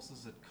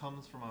impulses that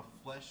comes from our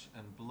flesh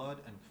and blood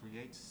and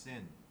creates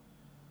sin.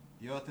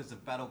 The earth is a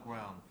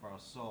battleground for our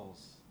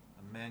souls,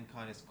 and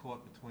mankind is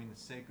caught between the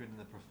sacred and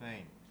the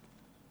profane.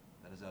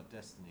 That is our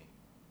destiny.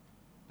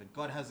 But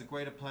God has a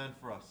greater plan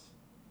for us.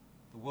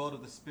 The world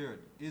of the Spirit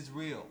is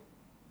real,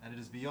 and it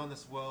is beyond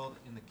this world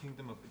in the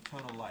kingdom of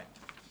eternal light.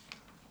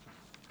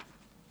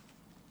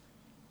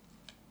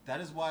 That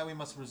is why we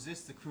must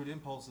resist the crude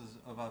impulses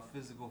of our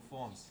physical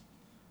forms,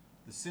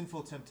 the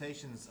sinful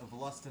temptations of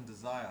lust and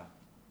desire.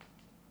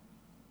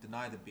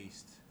 Deny the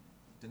beast,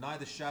 deny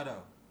the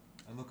shadow,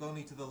 and look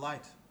only to the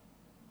light,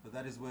 for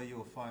that is where you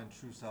will find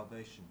true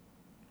salvation.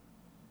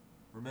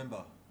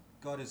 Remember,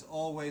 God is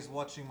always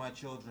watching, my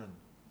children.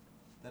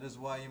 That is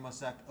why you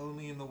must act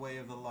only in the way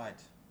of the light.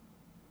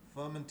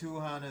 Firman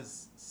Tuhan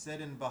is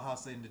said in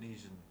Bahasa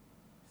Indonesian.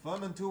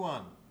 Firman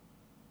Tuhan.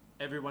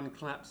 Everyone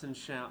claps and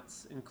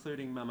shouts,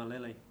 including Mama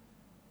Lily.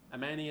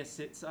 Amania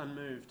sits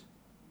unmoved.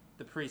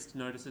 The priest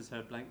notices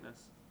her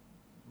blankness.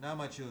 Now,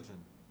 my children,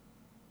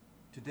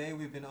 today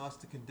we've been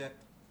asked to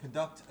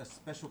conduct a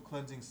special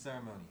cleansing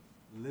ceremony.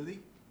 Lily?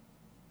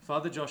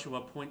 Father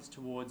Joshua points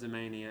towards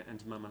Amania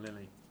and Mama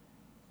Lily.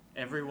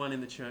 Everyone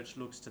in the church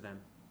looks to them.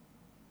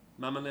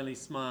 Mama Lily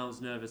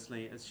smiles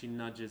nervously as she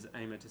nudges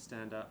Ama to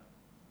stand up.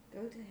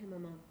 Go to him,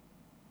 Mama.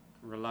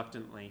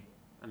 Reluctantly,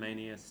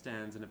 Amania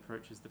stands and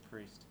approaches the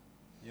priest.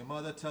 Your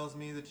mother tells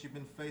me that you've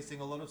been facing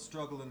a lot of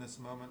struggle in this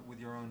moment with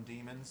your own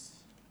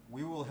demons.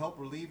 We will help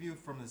relieve you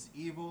from this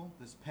evil,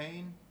 this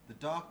pain, the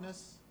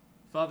darkness.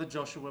 Father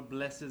Joshua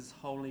blesses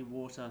holy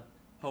water,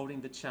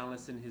 holding the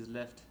chalice in his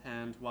left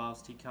hand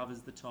whilst he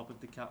covers the top of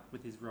the cup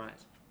with his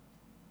right.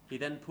 He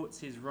then puts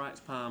his right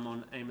palm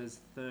on Ama's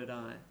third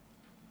eye.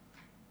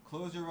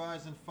 Close your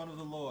eyes in front of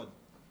the Lord.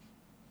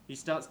 He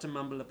starts to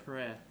mumble a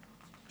prayer.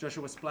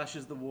 Joshua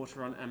splashes the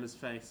water on Ama's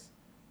face.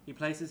 He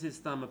places his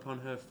thumb upon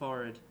her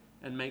forehead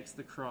and makes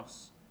the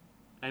cross.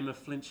 Ama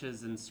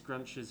flinches and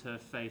scrunches her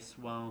face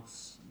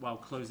while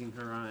closing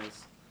her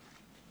eyes.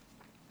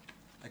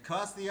 I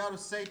cast thee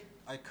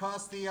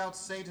out,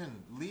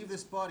 Satan. Leave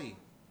this body.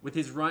 With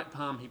his right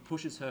palm, he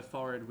pushes her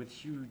forehead with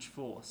huge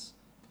force.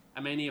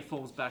 Amania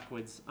falls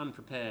backwards,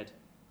 unprepared.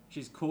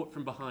 She's caught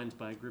from behind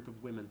by a group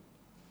of women.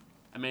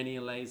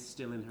 Amania lays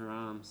still in her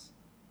arms.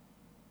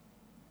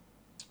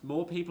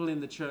 More people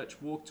in the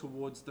church walk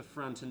towards the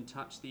front and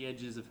touch the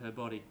edges of her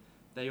body.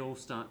 They all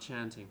start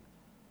chanting.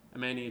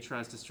 Amania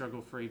tries to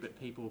struggle free, but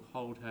people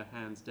hold her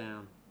hands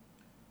down.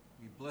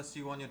 We bless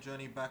you on your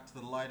journey back to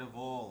the light of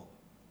all.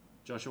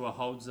 Joshua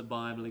holds the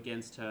Bible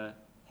against her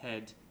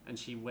head and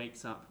she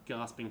wakes up,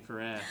 gasping for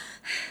air.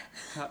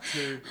 Cut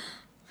to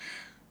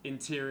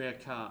interior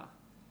car.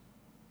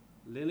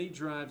 Lily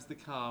drives the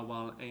car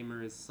while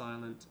Ama is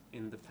silent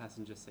in the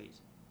passenger seat.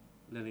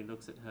 Lily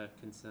looks at her,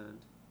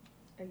 concerned.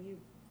 Are you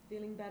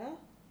feeling better?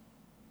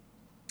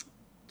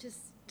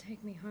 Just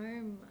take me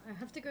home. I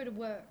have to go to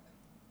work.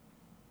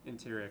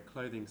 Interior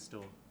clothing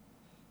store.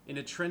 In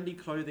a trendy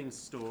clothing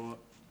store,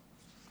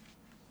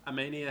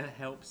 Amania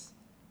helps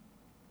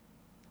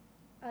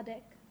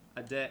Adek,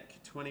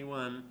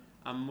 21,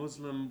 a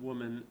Muslim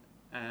woman,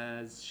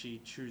 as she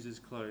chooses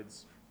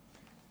clothes.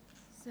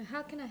 So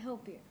how can I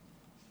help you?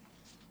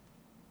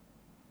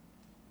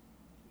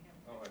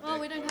 Oh,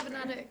 we don't have an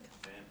Adek.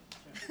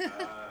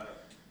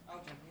 I'll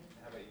jump in.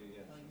 How about you?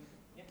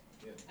 Yeah.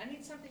 Yeah. I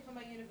need something for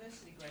my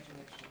university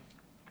graduation.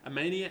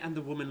 Amania and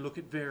the woman look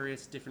at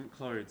various different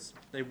clothes.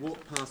 They walk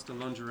past a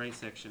lingerie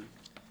section.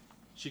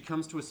 She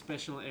comes to a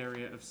special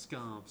area of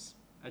scarves.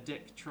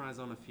 Adek tries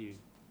on a few.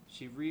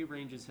 She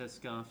rearranges her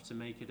scarf to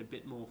make it a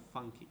bit more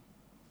funky.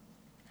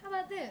 How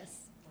about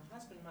this? My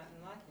husband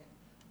mightn't like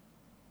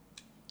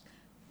it.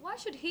 Why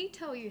should he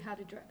tell you how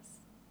to dress?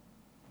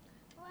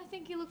 Well, I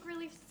think you look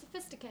really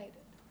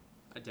sophisticated.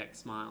 Adek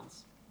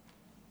smiles.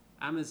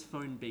 Amma's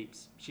phone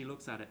beeps. She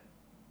looks at it.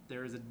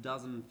 There is a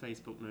dozen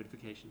Facebook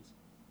notifications.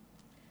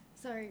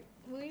 Sorry,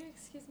 will you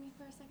excuse me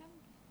for a second?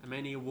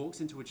 Amania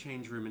walks into a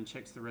change room and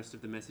checks the rest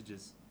of the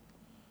messages.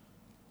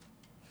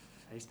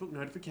 Facebook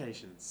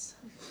notifications.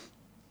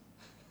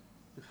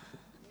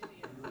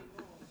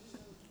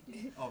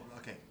 Oh,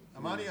 okay.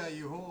 Amania,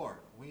 you whore.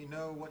 We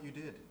know what you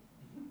did.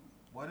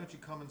 Why don't you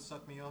come and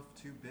suck me off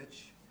too,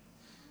 bitch?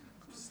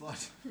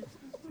 Slut.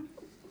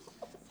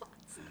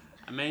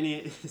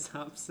 Amania is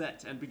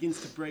upset and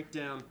begins to break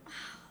down.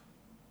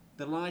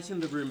 The light in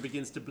the room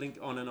begins to blink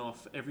on and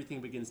off. Everything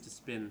begins to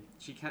spin.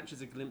 She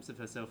catches a glimpse of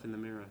herself in the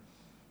mirror.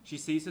 She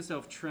sees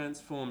herself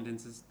transformed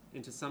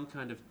into some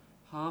kind of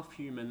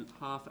half-human,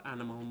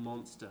 half-animal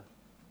monster.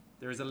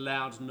 There is a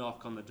loud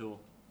knock on the door.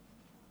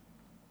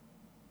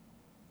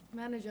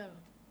 Manager.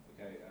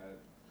 Okay,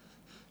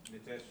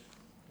 Nitesh.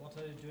 What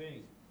are you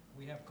doing?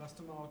 We have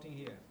customer outing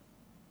here.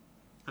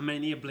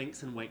 Amania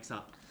blinks and wakes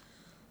up.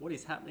 What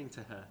is happening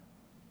to her?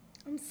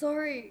 I'm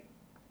sorry.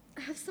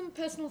 I have some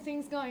personal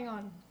things going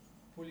on.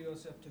 Pull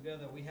yourself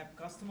together. We have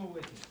customer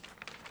waiting.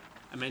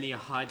 Amania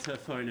hides her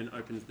phone and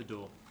opens the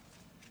door.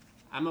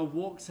 Amma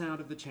walks out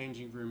of the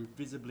changing room,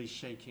 visibly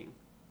shaking.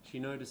 She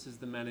notices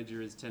the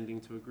manager is tending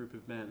to a group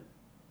of men.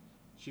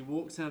 She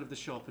walks out of the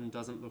shop and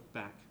doesn't look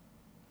back.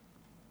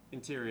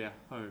 Interior,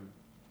 home,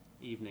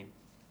 evening.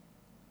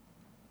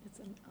 It's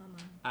an Amma.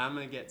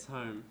 Amma gets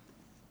home.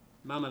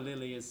 Mama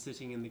Lily is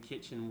sitting in the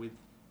kitchen with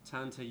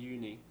Tanta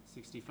Uni,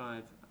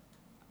 65,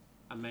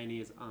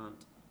 Amania's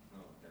aunt.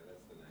 Oh, okay,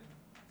 that's the name.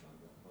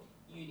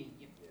 Uni.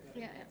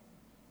 Yeah.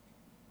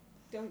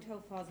 Don't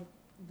tell Father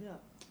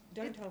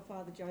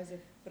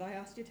Joseph, but I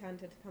asked your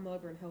tante to come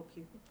over and help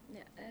you.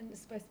 Yeah, and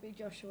it's supposed to be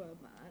Joshua,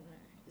 but I don't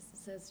know. It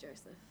says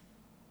Joseph.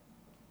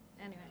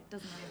 Anyway, it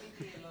doesn't matter. Let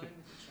me be alone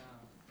with the child.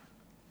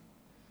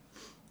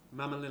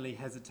 Mama Lily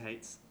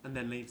hesitates and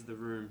then leaves the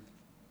room.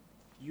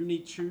 Uni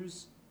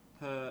chews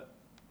her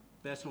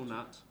betel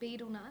nut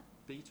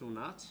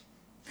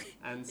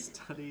and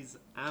studies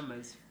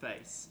Amma's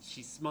face.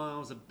 She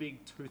smiles a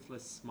big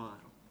toothless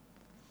smile.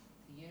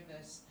 The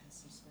universe has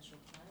some special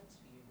plans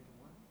for you, little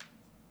one.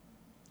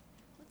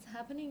 What's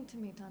happening to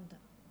me, Tanta?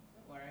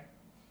 Don't worry.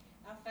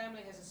 Our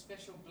family has a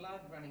special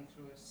blood running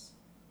through us.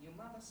 Your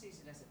mother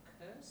sees it as a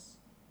curse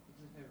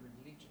because of her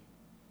religion.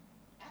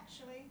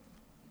 Actually,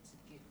 it's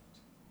a gift.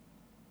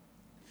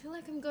 I feel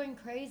like I'm going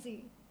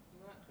crazy.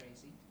 You aren't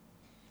crazy.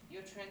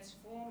 You're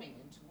transforming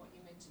into what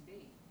you're meant to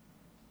be.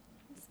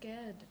 I'm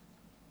scared.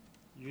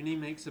 Uni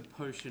makes a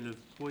potion of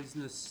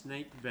poisonous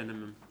snake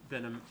venom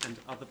and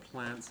other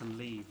plants and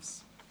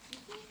leaves.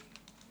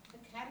 The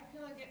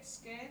caterpillar gets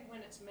scared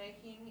when it's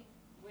making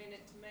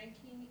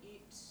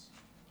its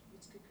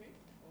cocoon,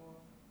 or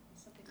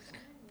something like that.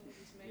 When it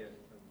is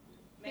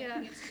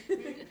making its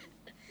cocoon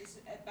is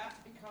about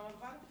to become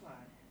a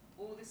butterfly,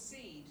 or the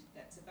seed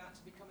that's about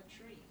to become a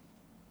tree.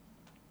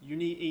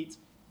 Uni eats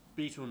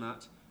betel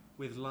nut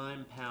with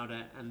lime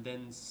powder and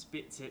then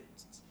spits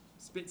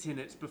in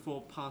it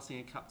before passing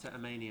a cup to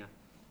Amania.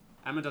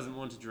 Amma doesn't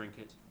want to drink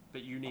it,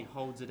 but Uni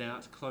holds it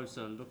out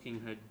closer, looking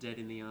her dead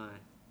in the eye.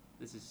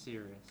 This is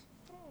serious.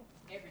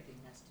 Everything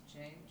has to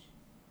change.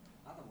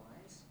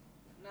 Otherwise,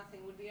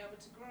 nothing would be able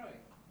to grow.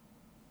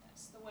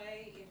 That's the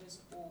way it has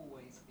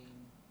always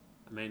been.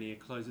 Amania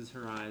closes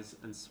her eyes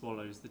and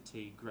swallows the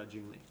tea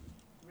grudgingly.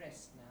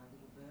 Rest now,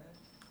 little bird.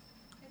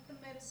 Let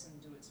the medicine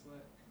do its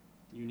work.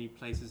 Uni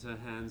places her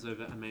hands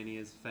over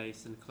Amania's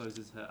face and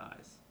closes her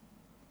eyes.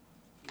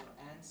 Your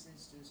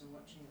ancestors are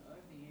watching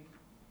over you.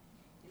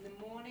 In the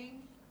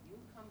morning, you'll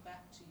come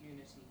back to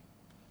unity.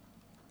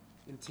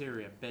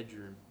 Interior,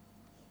 bedroom.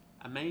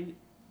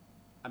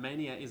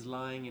 Amania is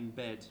lying in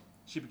bed.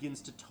 She begins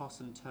to toss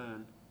and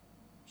turn.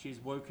 She is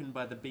woken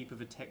by the beep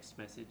of a text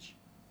message.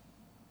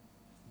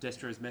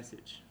 Destro's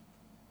message.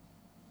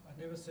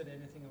 I never said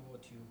anything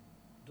about you.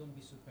 Don't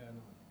be so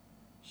paranoid.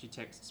 She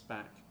texts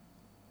back.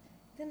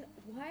 Then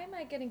why am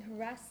I getting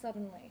harassed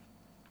suddenly?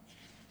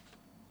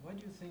 Why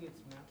do you think it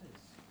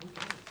matters? Who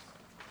cares?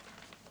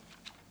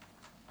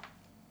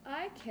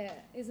 I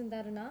care. Isn't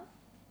that enough?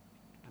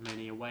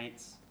 Amania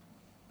waits,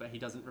 but he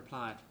doesn't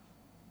reply.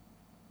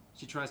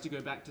 She tries to go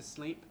back to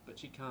sleep, but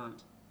she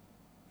can't.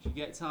 She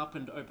gets up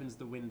and opens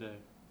the window.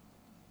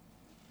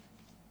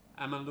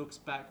 Amma looks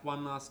back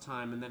one last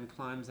time and then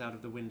climbs out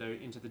of the window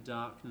into the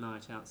dark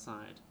night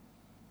outside.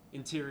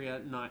 Interior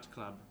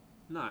nightclub.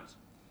 Night.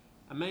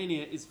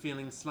 Amania is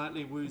feeling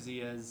slightly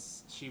woozy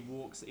as she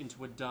walks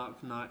into a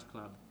dark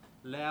nightclub.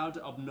 Loud,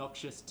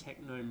 obnoxious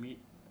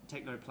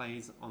techno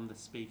plays on the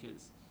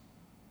speakers.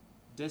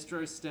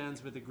 Destro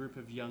stands with a group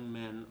of young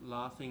men,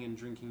 laughing and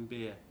drinking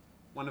beer.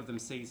 One of them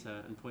sees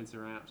her and points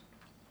her out.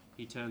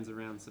 He turns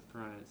around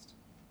surprised.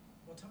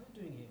 What are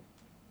you doing here?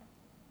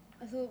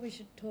 I thought we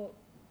should talk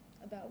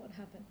about what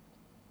happened.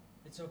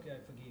 It's okay, I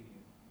forgive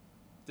you.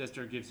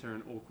 Destro gives her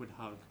an awkward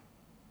hug.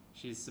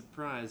 She is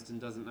surprised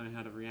and doesn't know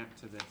how to react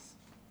to this.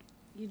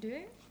 You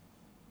do?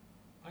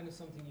 I know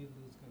something you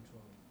lose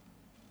control.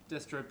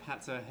 Destro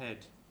pats her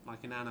head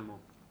like an animal.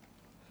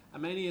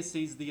 Amania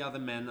sees the other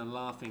men are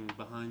laughing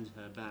behind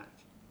her back.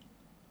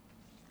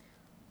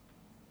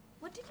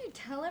 What did you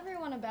tell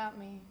everyone about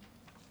me?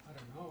 I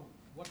don't know.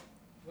 What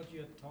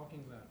you're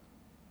talking about?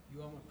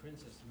 You are my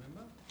princess,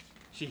 remember?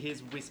 She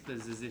hears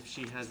whispers as if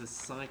she has a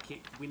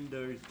psychic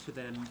window to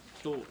their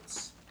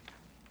thoughts.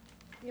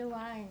 You're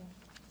lying.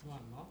 No,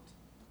 I'm not.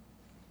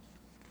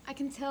 I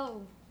can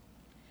tell.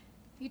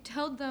 You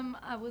told them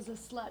I was a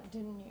slut,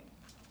 didn't you?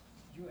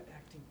 You are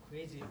acting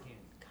crazy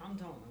again. Calm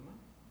down, Amma.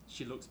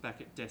 She looks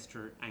back at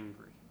Destro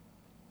angry.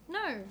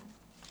 No,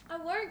 I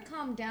won't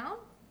calm down.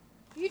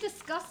 You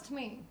disgust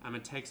me. Amma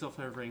takes off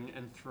her ring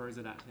and throws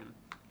it at him.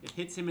 It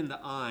hits him in the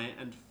eye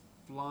and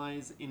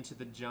flies into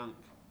the junk.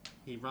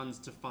 He runs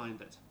to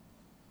find it.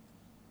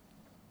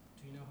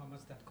 Do you know how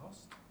much that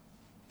cost?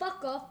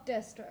 Fuck off,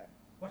 Destro.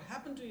 What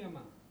happened to you,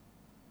 Amma?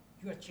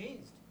 You are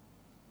changed.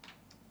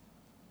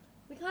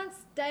 We can't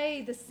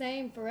stay the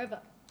same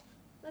forever.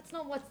 That's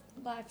not what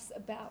life's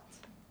about.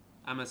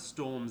 Amma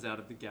storms out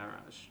of the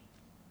garage.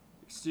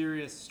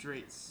 Exterior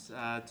streets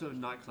to a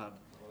nightclub.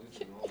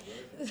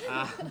 It's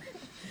alright.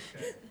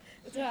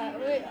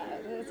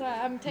 It's alright.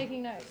 I'm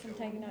taking notes.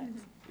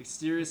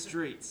 Exterior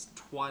streets,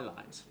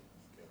 twilight.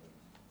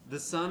 The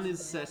sun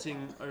is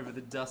setting over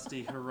the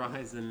dusty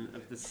horizon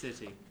of the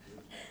city.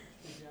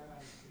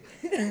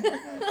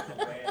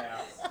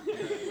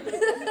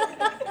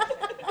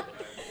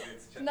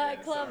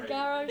 Nightclub,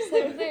 garage,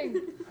 same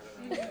thing.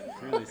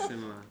 Really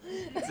similar.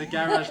 It's a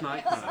garage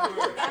nightclub. I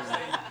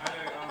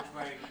was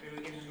like,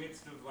 in the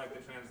midst of like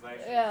the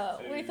translation. Yeah,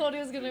 we thought he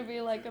was going to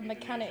be like a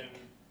mechanic.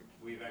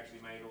 We've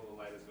actually made all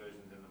the latest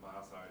versions in the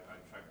bar, so I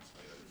tracked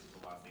this is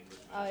the last English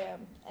version. Oh yeah.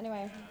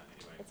 Anyway,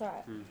 it's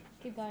alright.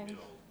 Keep going.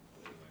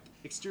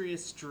 Exterior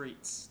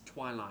streets,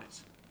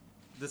 twilight.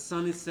 The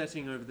sun is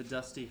setting over the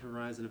dusty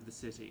horizon of the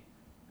city.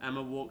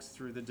 Amma walks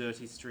through the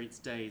dirty streets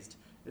dazed,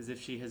 as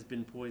if she has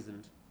been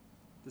poisoned.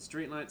 The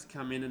streetlights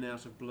come in and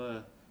out of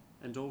blur,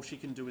 and all she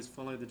can do is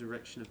follow the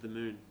direction of the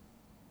moon.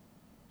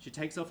 She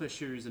takes off her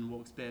shoes and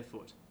walks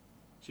barefoot.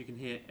 She can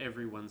hear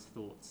everyone's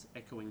thoughts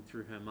echoing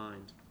through her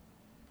mind.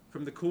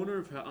 From the corner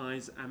of her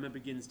eyes, Amma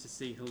begins to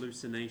see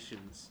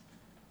hallucinations.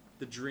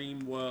 The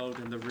dream world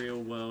and the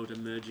real world are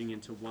merging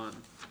into one.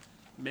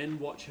 Men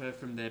watch her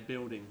from their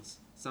buildings.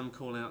 Some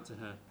call out to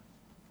her.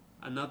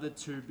 Another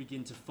two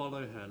begin to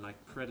follow her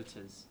like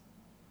predators.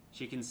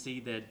 She can see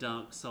their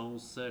dark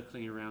souls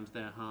circling around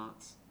their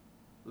hearts,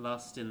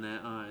 lust in their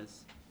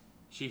eyes.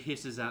 She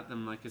hisses at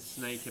them like a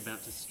snake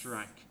about to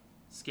strike,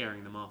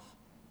 scaring them off.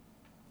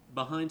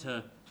 Behind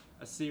her,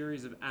 a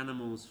series of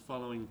animals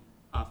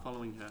are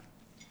following her.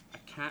 A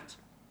cat,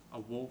 a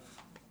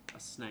wolf, a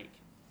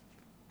snake.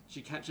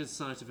 She catches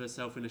sight of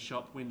herself in a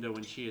shop window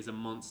and she is a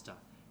monster,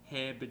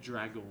 hair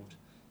bedraggled,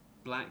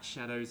 black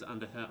shadows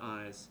under her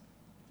eyes,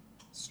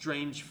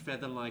 strange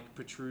feather-like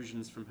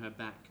protrusions from her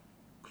back,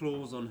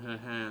 claws on her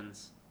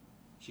hands.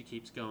 She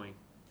keeps going.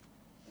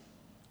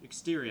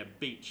 Exterior,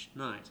 beach,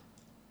 night.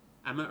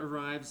 Amma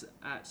arrives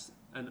at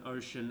an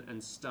ocean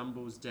and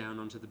stumbles down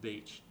onto the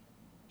beach.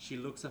 She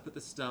looks up at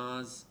the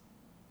stars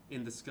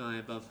in the sky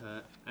above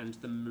her and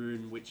the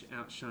moon which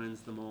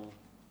outshines them all.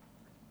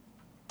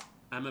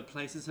 Amma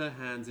places her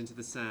hands into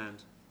the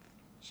sand.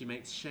 She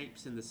makes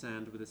shapes in the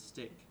sand with a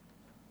stick.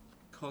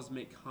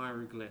 Cosmic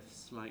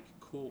hieroglyphs like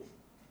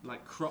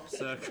crop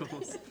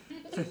circles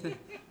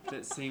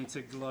that seem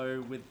to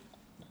glow with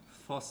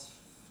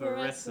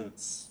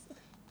phosphorescence.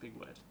 Big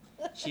word.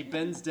 She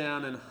bends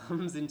down and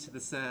hums into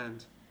the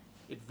sand.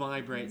 It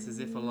vibrates as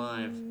if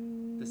alive,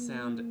 the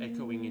sound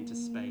echoing into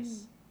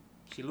space.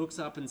 She looks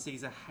up and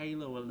sees a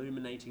halo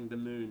illuminating the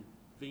moon,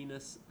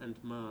 Venus and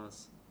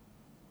Mars.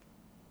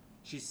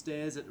 She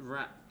stares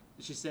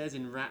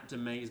in rapt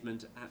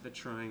amazement at the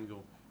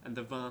triangle and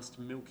the vast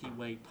Milky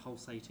Way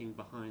pulsating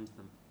behind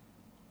them.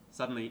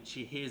 Suddenly,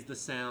 she hears the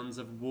sounds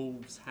of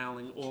wolves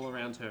howling all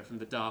around her from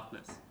the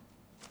darkness.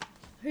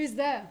 Who's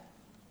there?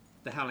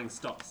 The howling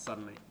stops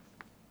suddenly.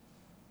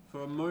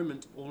 For a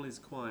moment, all is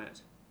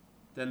quiet.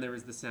 Then there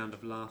is the sound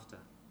of laughter.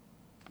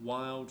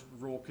 Wild,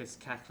 raucous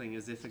cackling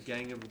as if a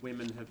gang of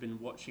women have been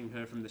watching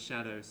her from the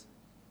shadows.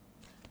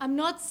 I'm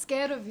not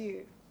scared of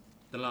you.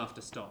 The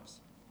laughter stops.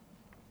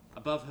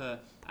 Above her,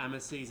 Amma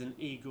sees an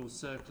eagle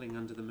circling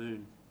under the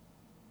moon.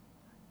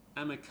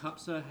 Amma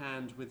cups her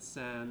hand with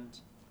sand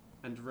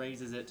and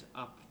raises it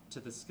up to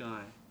the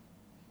sky.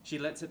 She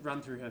lets it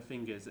run through her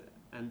fingers,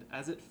 and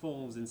as it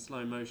falls in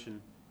slow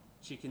motion,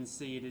 she can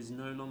see it is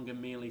no longer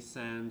merely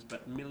sand,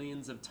 but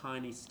millions of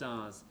tiny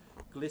stars,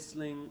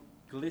 glistening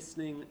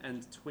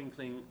and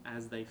twinkling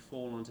as they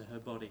fall onto her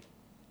body.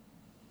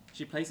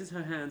 She places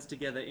her hands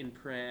together in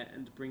prayer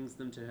and brings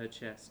them to her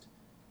chest.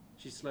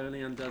 She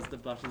slowly undoes the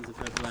buttons of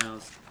her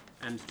blouse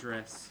and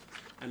dress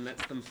and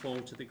lets them fall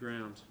to the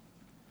ground.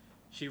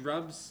 She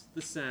rubs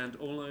the sand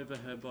all over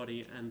her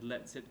body and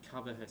lets it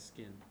cover her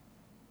skin.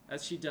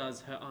 As she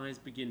does, her eyes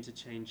begin to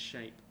change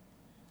shape.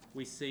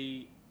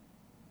 Which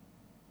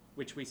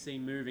we see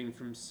moving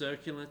from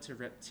circular to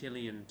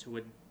reptilian to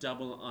a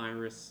double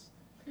iris.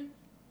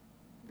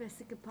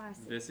 Vesica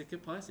Pisces.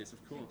 Vesica Pisces,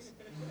 of course.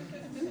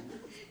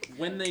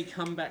 When they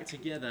come back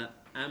together,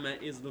 Amma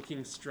is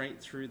looking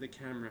straight through the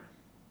camera.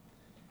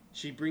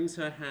 She brings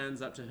her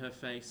hands up to her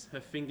face.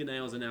 Her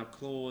fingernails are now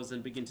claws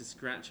and begin to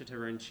scratch at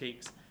her own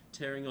cheeks,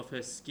 tearing off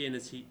her skin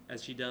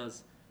as she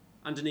does.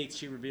 Underneath,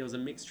 she reveals a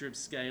mixture of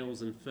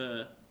scales and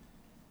fur.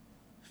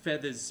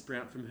 Feathers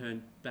sprout from her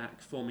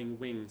back, forming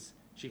wings.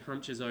 She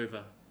hunches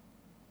over,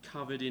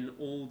 covered in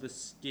all the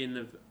skin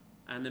of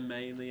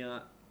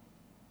Animalia,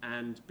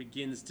 and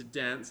begins to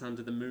dance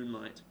under the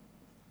moonlight.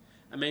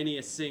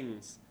 Amania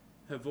sings.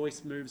 Her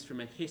voice moves from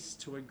a hiss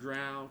to a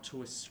growl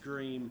to a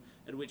scream,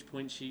 at which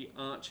point she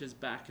arches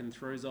back and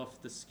throws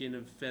off the skin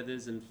of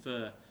feathers and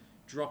fur,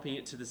 dropping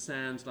it to the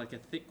sand like a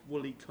thick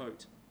woolly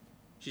coat.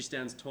 She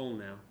stands tall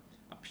now,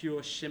 a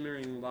pure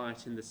shimmering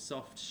light in the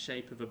soft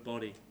shape of a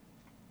body.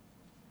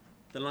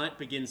 The light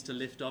begins to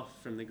lift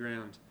off from the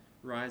ground,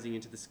 rising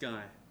into the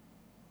sky.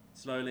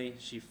 Slowly,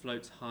 she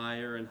floats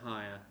higher and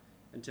higher,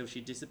 until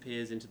she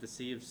disappears into the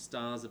sea of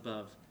stars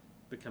above,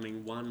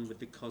 becoming one with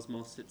the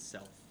cosmos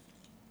itself.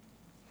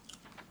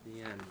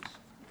 The end.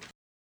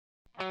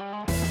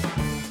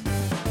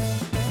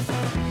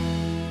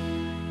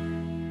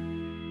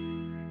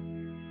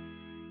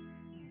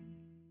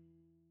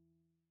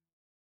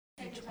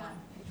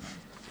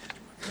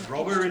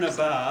 Robber in a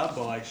Bar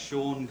by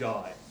Sean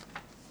Guy.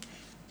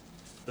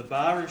 The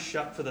bar is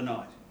shut for the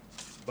night.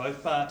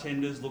 Both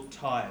bartenders look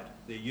tired.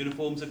 Their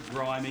uniforms are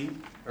grimy,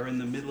 are in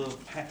the middle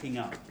of packing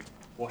up,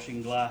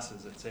 washing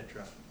glasses,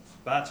 etc.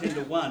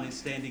 Bartender 1 is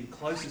standing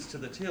closest to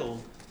the till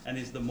and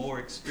is the more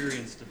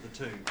experienced of the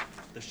two,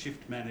 the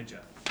shift manager.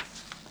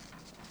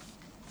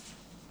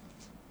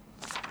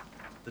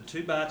 The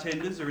two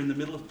bartenders are in the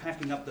middle of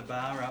packing up the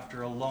bar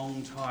after a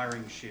long,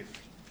 tiring shift.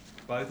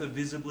 Both are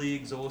visibly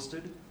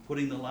exhausted,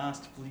 putting the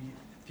last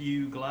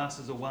few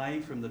glasses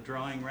away from the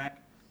drying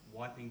rack,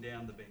 wiping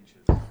down the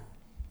benches.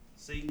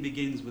 Scene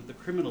begins with the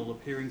criminal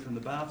appearing from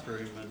the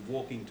bathroom and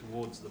walking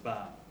towards the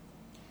bar.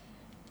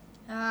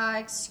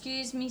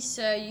 Excuse me,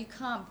 sir, you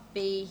can't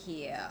be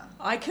here.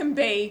 I can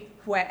be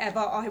wherever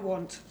I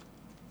want.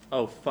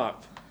 Oh,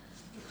 fuck.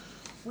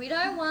 We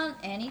don't want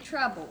any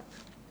trouble.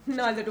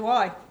 Neither do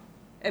I.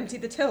 Empty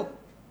the till.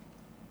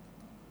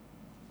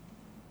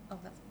 Oh,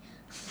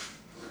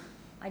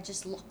 I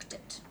just locked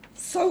it.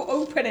 So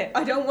open it.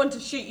 I don't want to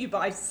shoot you, but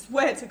I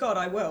swear to God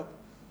I will.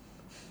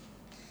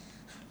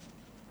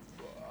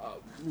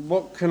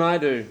 What can I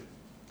do?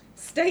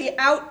 Stay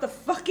out the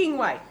fucking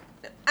way.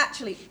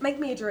 Actually, make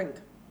me a drink.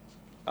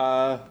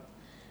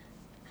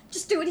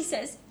 Just do what he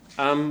says.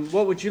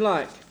 What would you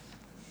like?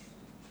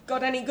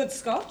 Got any good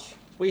scotch?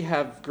 We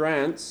have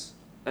Grant's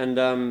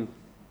and,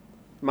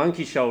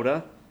 Monkey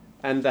Shoulder,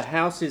 and the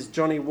house is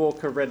Johnny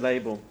Walker Red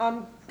Label.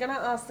 I'm gonna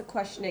ask the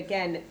question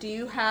again. Do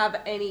you have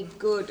any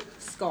good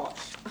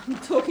scotch? I'm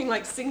talking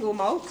like single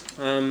malt.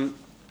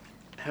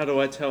 How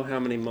do I tell how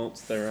many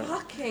malts there are?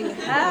 Fucking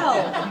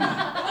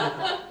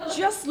hell.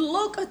 Just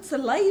look at the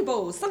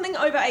labels. Something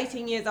over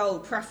 18 years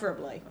old,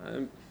 preferably.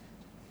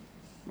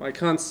 I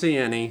can't see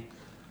any.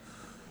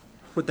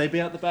 Would they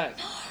be out the back?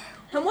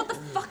 And what the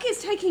fuck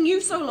is taking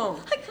you so long?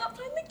 I can't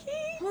find the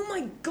key. Oh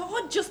my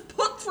God, just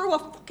put through a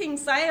fucking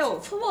sale.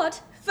 For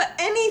what? For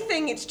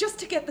anything. It's just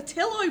to get the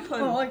till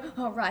open.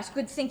 Oh, right.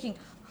 Good thinking.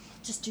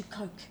 Just do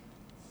Coke.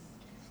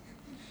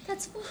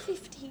 That's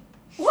 $4.50.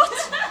 What?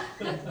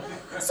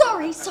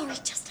 Sorry,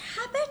 just a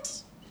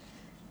habit.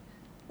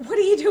 What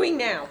are you doing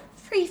now?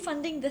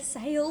 Refunding the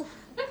sale.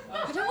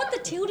 I don't want the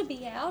till to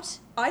be out.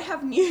 I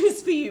have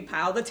news for you,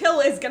 pal. The till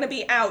is going to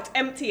be out.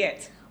 Empty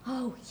it.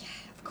 Oh, yeah,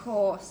 of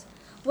course.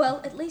 Well,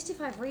 at least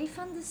if I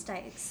refund the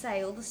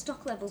sale, the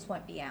stock levels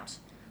won't be out.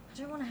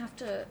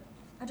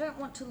 I don't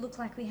want to look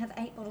like we have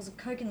 8 bottles of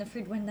Coke in the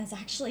fridge when there's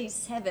actually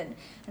 7,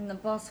 and the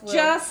boss will...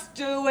 Just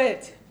do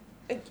it.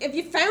 Have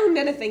you found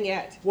anything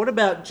yet? What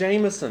about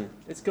Jameson?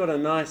 It's got a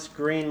nice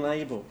green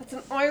label. That's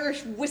an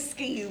Irish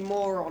whiskey, you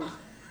moron.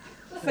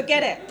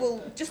 Forget it.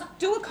 We'll just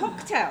do a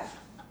cocktail.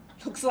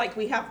 Looks like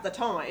we have the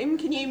time.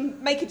 Can you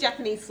make a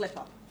Japanese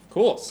slipper? Of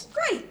course.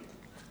 Great.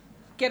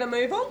 Get a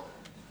move on.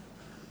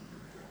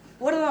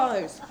 What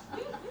are those?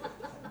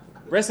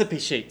 Recipe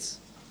sheets.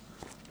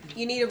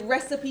 You need a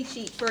recipe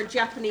sheet for a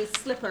Japanese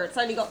slipper. It's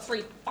only got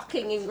 3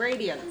 fucking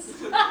ingredients.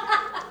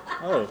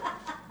 Oh.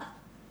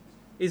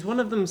 Is one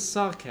of them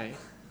sake?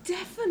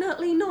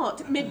 Definitely not.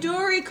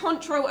 Midori,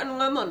 Contro, and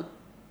lemon.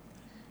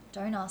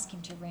 Don't ask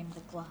him to rim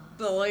the glass.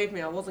 Believe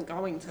me, I wasn't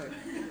going to.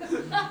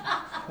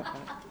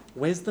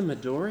 Where's the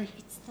Midori?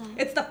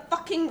 It's the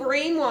fucking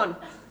green one.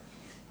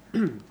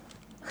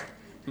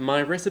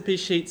 My recipe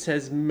sheet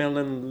says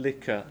melon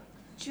liquor.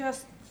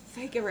 Just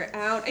figure it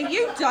out. Are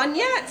you done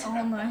yet?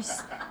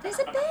 Almost. There's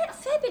a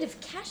fair bit of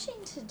caching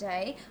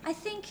today. I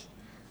think...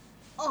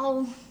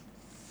 Oh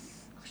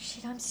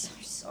shit, I'm so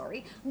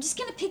sorry. I'm just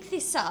going to pick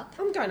this up.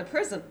 I'm going to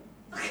prison.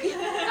 You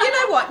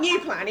know what? New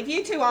plan. If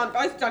you two aren't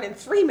both done in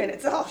 3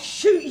 minutes, I'll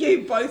shoot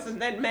you both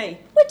and then me.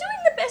 We're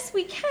doing the best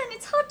we can.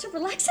 It's hard to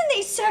relax in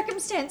these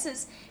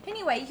circumstances.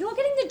 Anyway, you're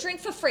getting the drink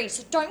for free,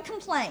 so don't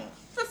complain.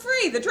 For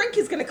free? The drink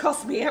is going to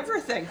cost me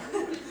everything.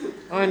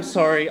 I'm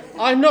sorry.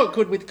 I'm not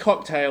good with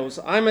cocktails.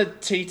 I'm a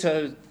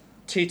teetotaler.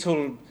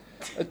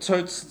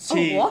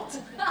 Teetotaler.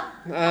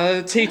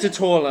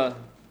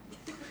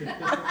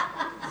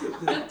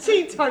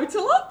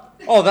 Teetotaler?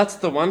 Oh, that's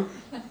the one.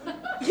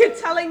 You're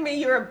telling me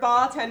you're a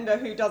bartender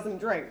who doesn't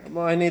drink?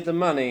 Well, I need the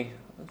money.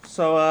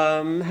 So,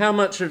 how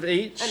much of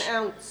each? An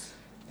ounce.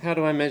 How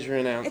do I measure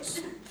an ounce? It's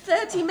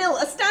 30 mil,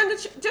 a standard...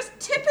 just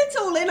tip it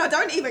all in, I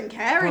don't even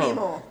care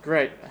anymore.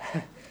 Great.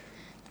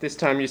 This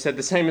time you said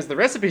the same as the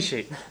recipe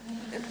sheet.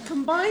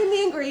 Combine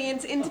the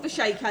ingredients into the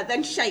shaker,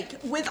 then shake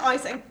with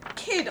ice. And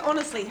kid,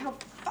 honestly, how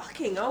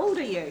fucking old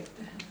are you?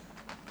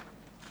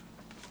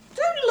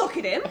 Don't look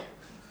at him.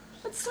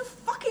 That's so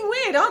fucking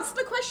weird. Answer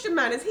the question,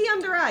 man. Is he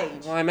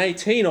underage? Well, I'm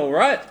 18, all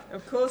right.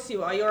 Of course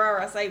you are. Your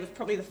RSA was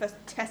probably the first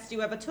test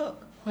you ever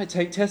took. I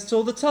take tests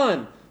all the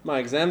time. My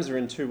exams are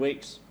in 2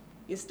 weeks.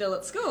 You're still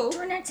at school?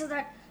 Don't answer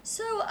that.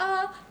 So,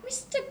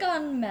 Mr.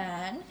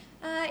 Gunman,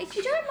 if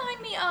you don't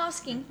mind me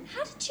asking,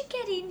 how did you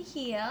get in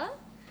here?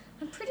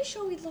 I'm pretty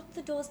sure we locked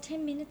the doors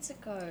 10 minutes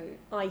ago.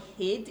 I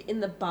hid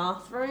in the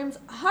bathrooms.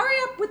 Hurry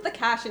up with the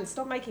cash and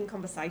stop making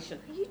conversation.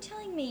 Are you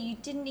telling me you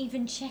didn't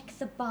even check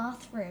the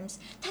bathrooms?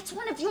 That's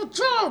one of your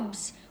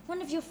jobs!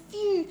 One of your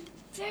few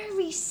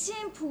very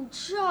simple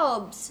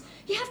jobs.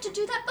 You have to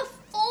do that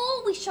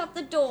before we shut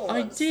the doors.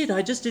 I did,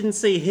 I just didn't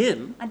see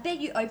him. I bet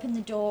you opened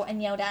the door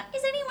and yelled out,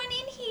 "Is anyone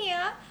in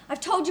here?"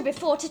 I've told you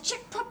before to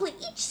check properly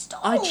each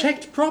stall. I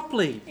checked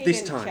properly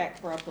this time. He didn't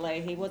check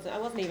properly. I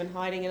wasn't even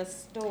hiding in a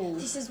stall.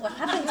 This is what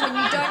happens when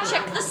you don't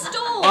check the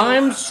stall.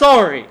 I'm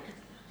sorry.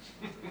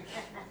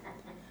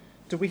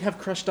 Do we have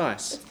crushed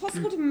ice? It's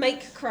possible to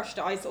make crushed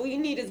ice. All you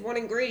need is one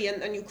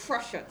ingredient and you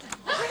crush it.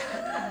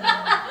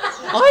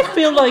 I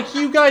feel like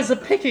you guys are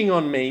picking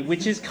on me,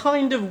 which is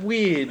kind of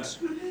weird.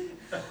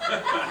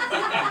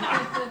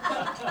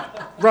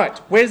 Right,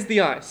 where's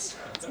the ice?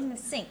 It's in the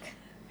sink.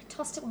 I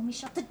tossed it when we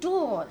shut the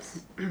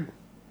doors.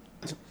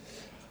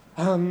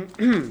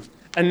 And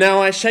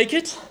now I shake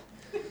it?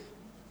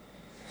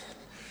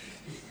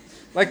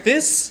 Like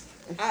this?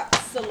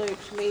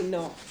 Absolutely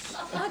not.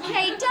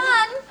 Okay,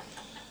 done.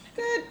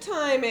 Good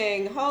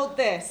timing. Hold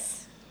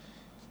this.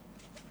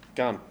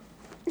 Gun.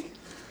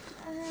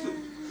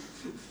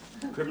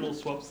 Criminal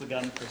swaps the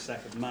gun for a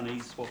sack of money,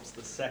 swaps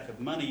the sack of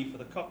money for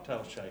the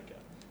cocktail shaker,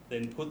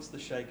 then puts the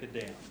shaker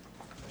down.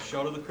 A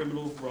shot of the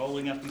criminal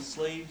rolling up his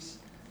sleeves,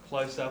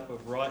 close-up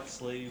of right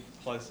sleeve,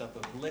 close-up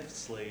of left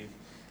sleeve.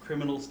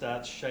 Criminal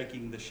starts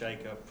shaking the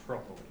shaker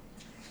properly.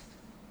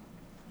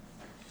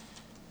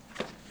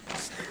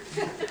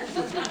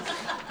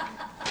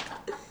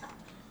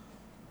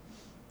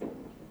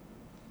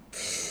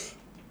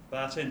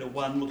 Bartender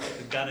 1 looks at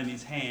the gun in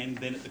his hand,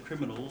 then at the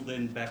criminal,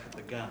 then back at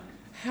the gun.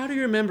 How do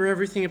you remember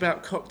everything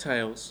about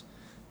cocktails?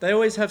 They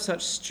always have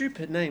such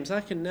stupid names.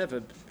 I can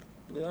never...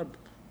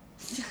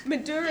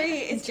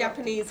 Midori is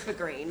Japanese for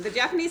green. The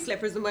Japanese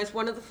slipper is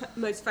one of the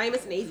most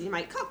famous and easy to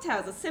make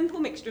cocktails, a simple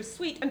mixture of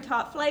sweet and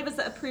tart flavours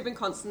that are proven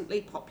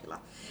constantly popular.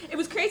 It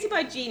was created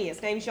by a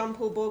genius named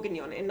Jean-Paul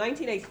Bourguignon in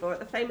 1984 at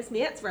the famous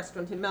Miette's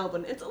restaurant in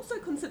Melbourne. It's also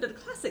considered a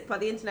classic by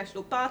the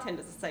International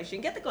Bartenders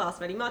Association. Get the glass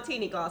ready,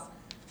 martini glass.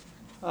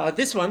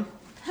 This one.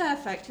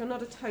 Perfect, you're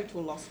not a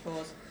total lost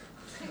cause.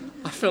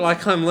 I feel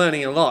like I'm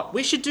learning a lot.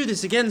 We should do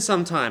this again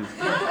sometime.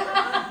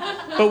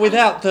 But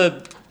without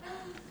the,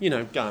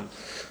 gun.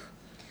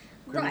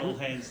 Criminal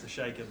hands the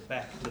shaker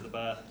back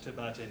to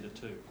bartender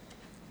 2.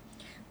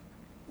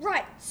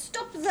 Right,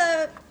 stop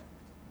the...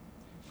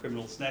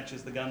 Criminal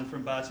snatches the gun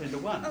from bartender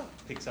 1,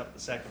 picks up the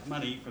sack of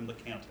money from the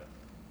counter.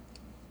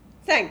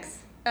 Thanks.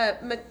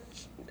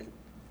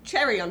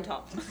 Cherry on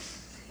top.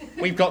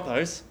 We've got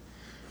those.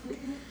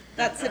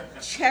 That's a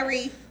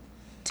cherry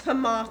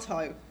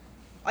tomato.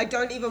 I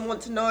don't even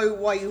want to know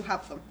why you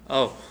have them.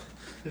 Oh,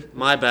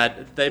 my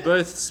bad. They're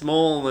both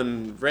small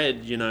and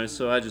red,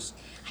 so I just...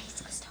 I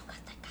still got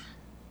the gun.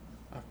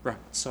 Oh, right,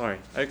 sorry.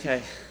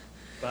 Okay.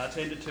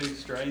 Bartender 2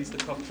 strains the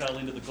cocktail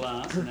into the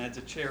glass and adds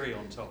a cherry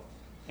on top.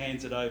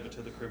 Hands it over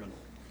to the criminal.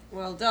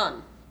 Well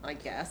done, I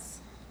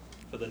guess.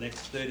 For the next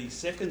 30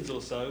 seconds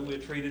or so, we're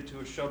treated to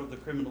a shot of the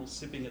criminal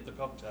sipping at the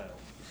cocktail.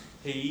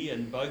 He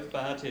and both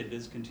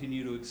bartenders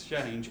continue to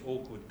exchange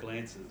awkward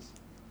glances.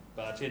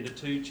 Bartender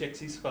 2 checks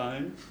his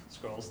phone,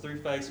 scrolls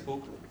through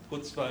Facebook,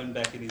 puts phone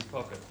back in his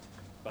pocket.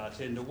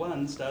 Bartender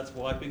 1 starts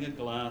wiping a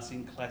glass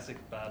in classic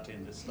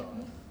bartender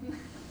style.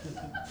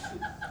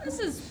 This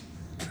is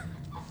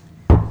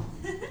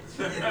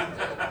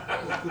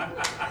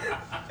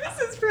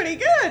pretty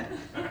good.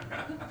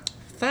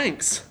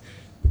 Thanks.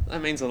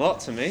 That means a lot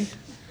to me.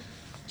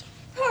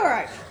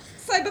 Alright,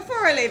 so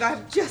before I leave, I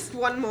have just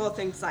one more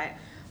thing to say.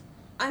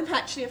 I'm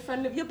actually a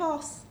friend of your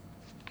boss.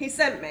 He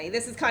sent me.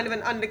 This is kind of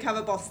an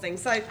undercover boss thing,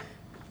 so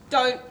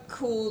don't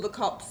call the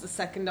cops the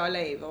second I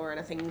leave or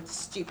anything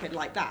stupid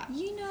like that.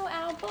 You know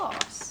our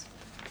boss?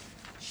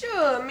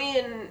 Sure, me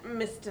and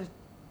Mr.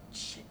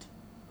 Shit.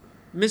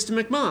 Mr.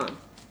 McMahon,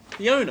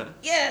 the owner.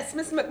 Yes,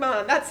 Mr.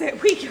 McMahon, that's it.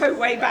 We go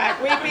way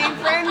back. We've been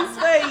friends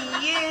for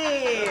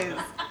years.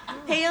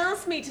 He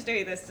asked me to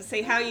do this to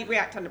see how you'd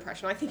react under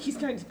pressure. I think he's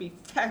going to be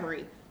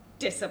very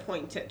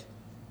disappointed.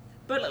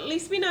 But at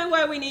least we know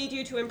where we need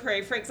you to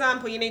improve. For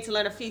example, you need to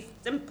learn a few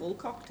simple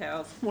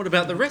cocktails. What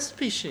about the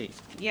recipe sheet?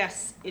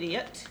 Yes,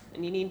 idiot.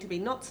 And you need to be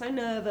not so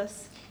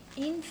nervous.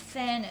 In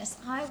fairness,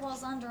 I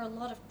was under a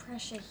lot of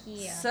pressure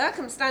here.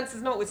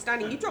 Circumstances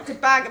notwithstanding, you dropped a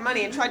bag of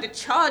money and tried to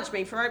charge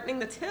me for opening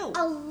the till.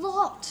 A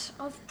lot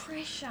of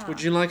pressure.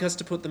 Would you like us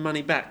to put the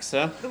money back,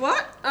 sir? The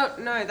what? Oh,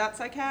 no, that's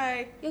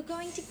okay. You're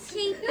going to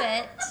keep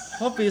it.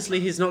 Obviously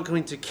he's not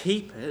going to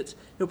keep it.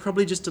 He'll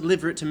probably just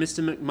deliver it to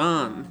Mr.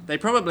 McMahon. They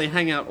probably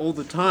hang out all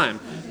the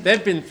time.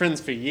 They've been friends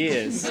for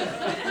years.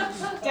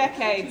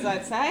 Decades,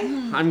 I'd say.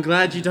 I'm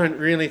glad you don't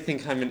really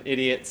think I'm an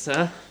idiot,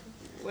 sir.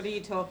 What are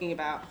you talking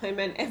about? I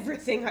meant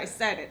everything I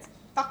said. It's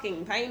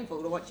fucking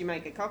painful to watch you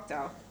make a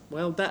cocktail.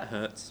 Well, that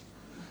hurts.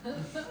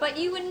 But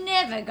you were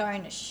never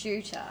going to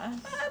shoot us.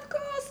 Of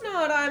course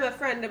not. I'm a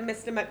friend of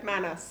Mr.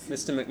 McManus.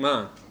 Mr.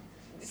 McMahon.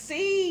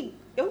 See?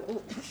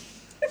 Oh.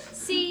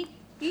 See,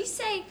 you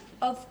say,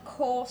 of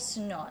course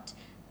not.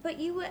 But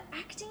you were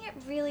acting it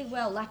really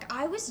well. Like,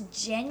 I was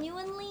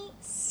genuinely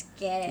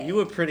scared. You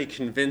were pretty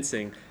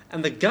convincing.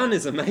 And the gun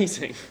is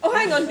amazing. Oh,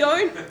 hang on,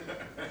 don't.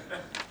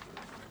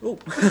 Oh.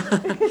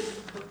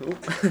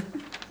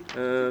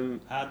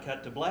 Hard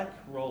cut to black,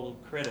 roll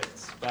of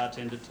credits.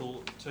 Bartender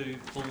 2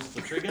 pulls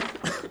the trigger.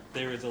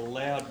 There is a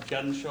loud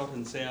gunshot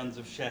and sounds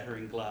of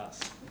shattering glass.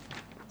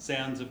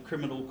 Sounds of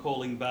criminal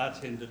calling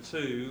bartender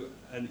 2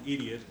 an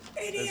idiot.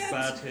 As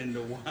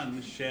bartender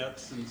 1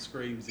 shouts and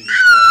screams in his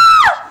face.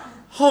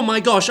 Oh my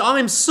gosh,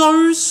 I'm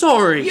so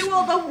sorry. You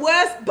are the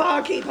worst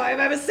barkeeper I've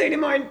ever seen in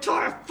my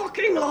entire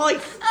fucking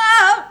life.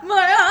 Ah,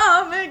 my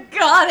arm,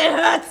 God, it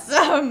hurts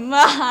so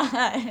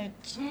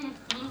much.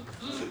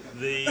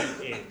 The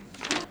end.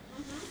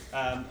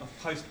 A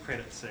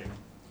post-credit scene.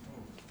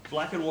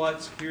 Black and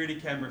white security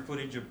camera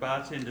footage of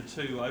bartender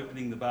 2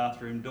 opening the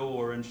bathroom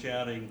door and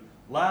shouting,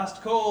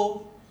 "Last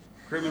call!"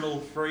 Criminal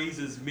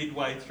freezes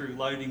midway through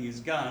loading his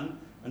gun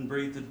and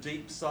breathes a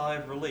deep sigh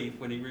of relief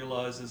when he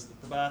realises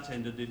that the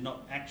bartender did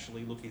not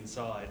actually look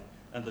inside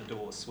and the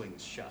door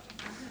swings shut.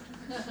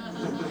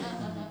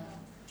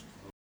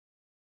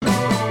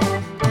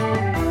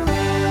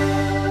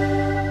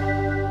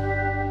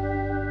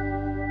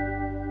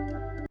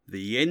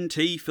 The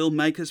NT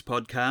Filmmakers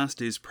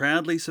Podcast is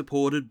proudly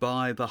supported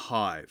by The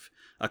Hive,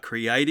 a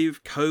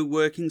creative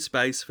co-working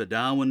space for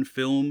Darwin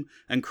film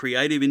and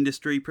creative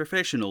industry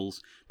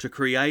professionals to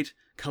create,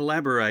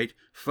 collaborate,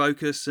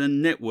 focus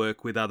and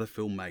network with other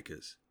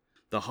filmmakers.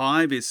 The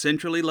Hive is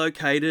centrally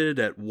located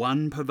at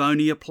 1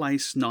 Pavonia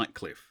Place,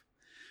 Nightcliff.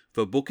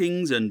 For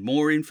bookings and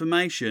more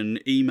information,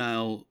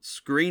 email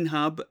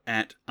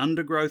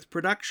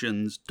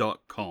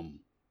screenhub@undergrowthproductions.com.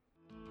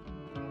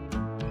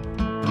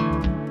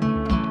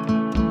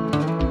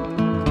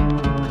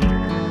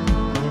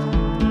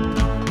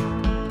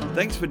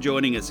 Thanks for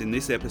joining us in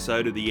this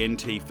episode of the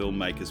NT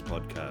Filmmakers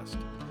Podcast.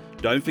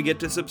 Don't forget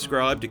to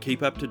subscribe to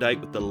keep up to date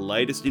with the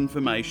latest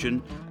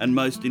information and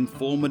most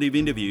informative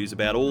interviews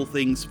about all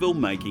things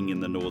filmmaking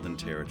in the Northern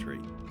Territory.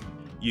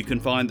 You can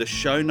find the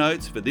show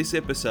notes for this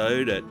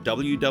episode at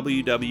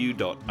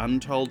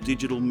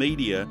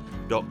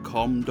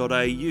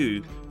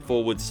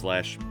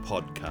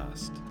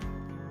www.untolddigitalmedia.com.au/podcast.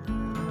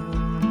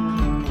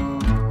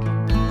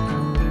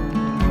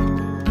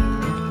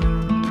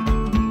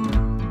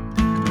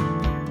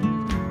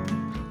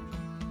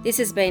 This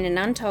has been an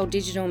Untold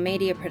Digital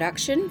Media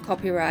production,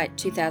 copyright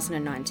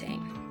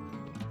 2019.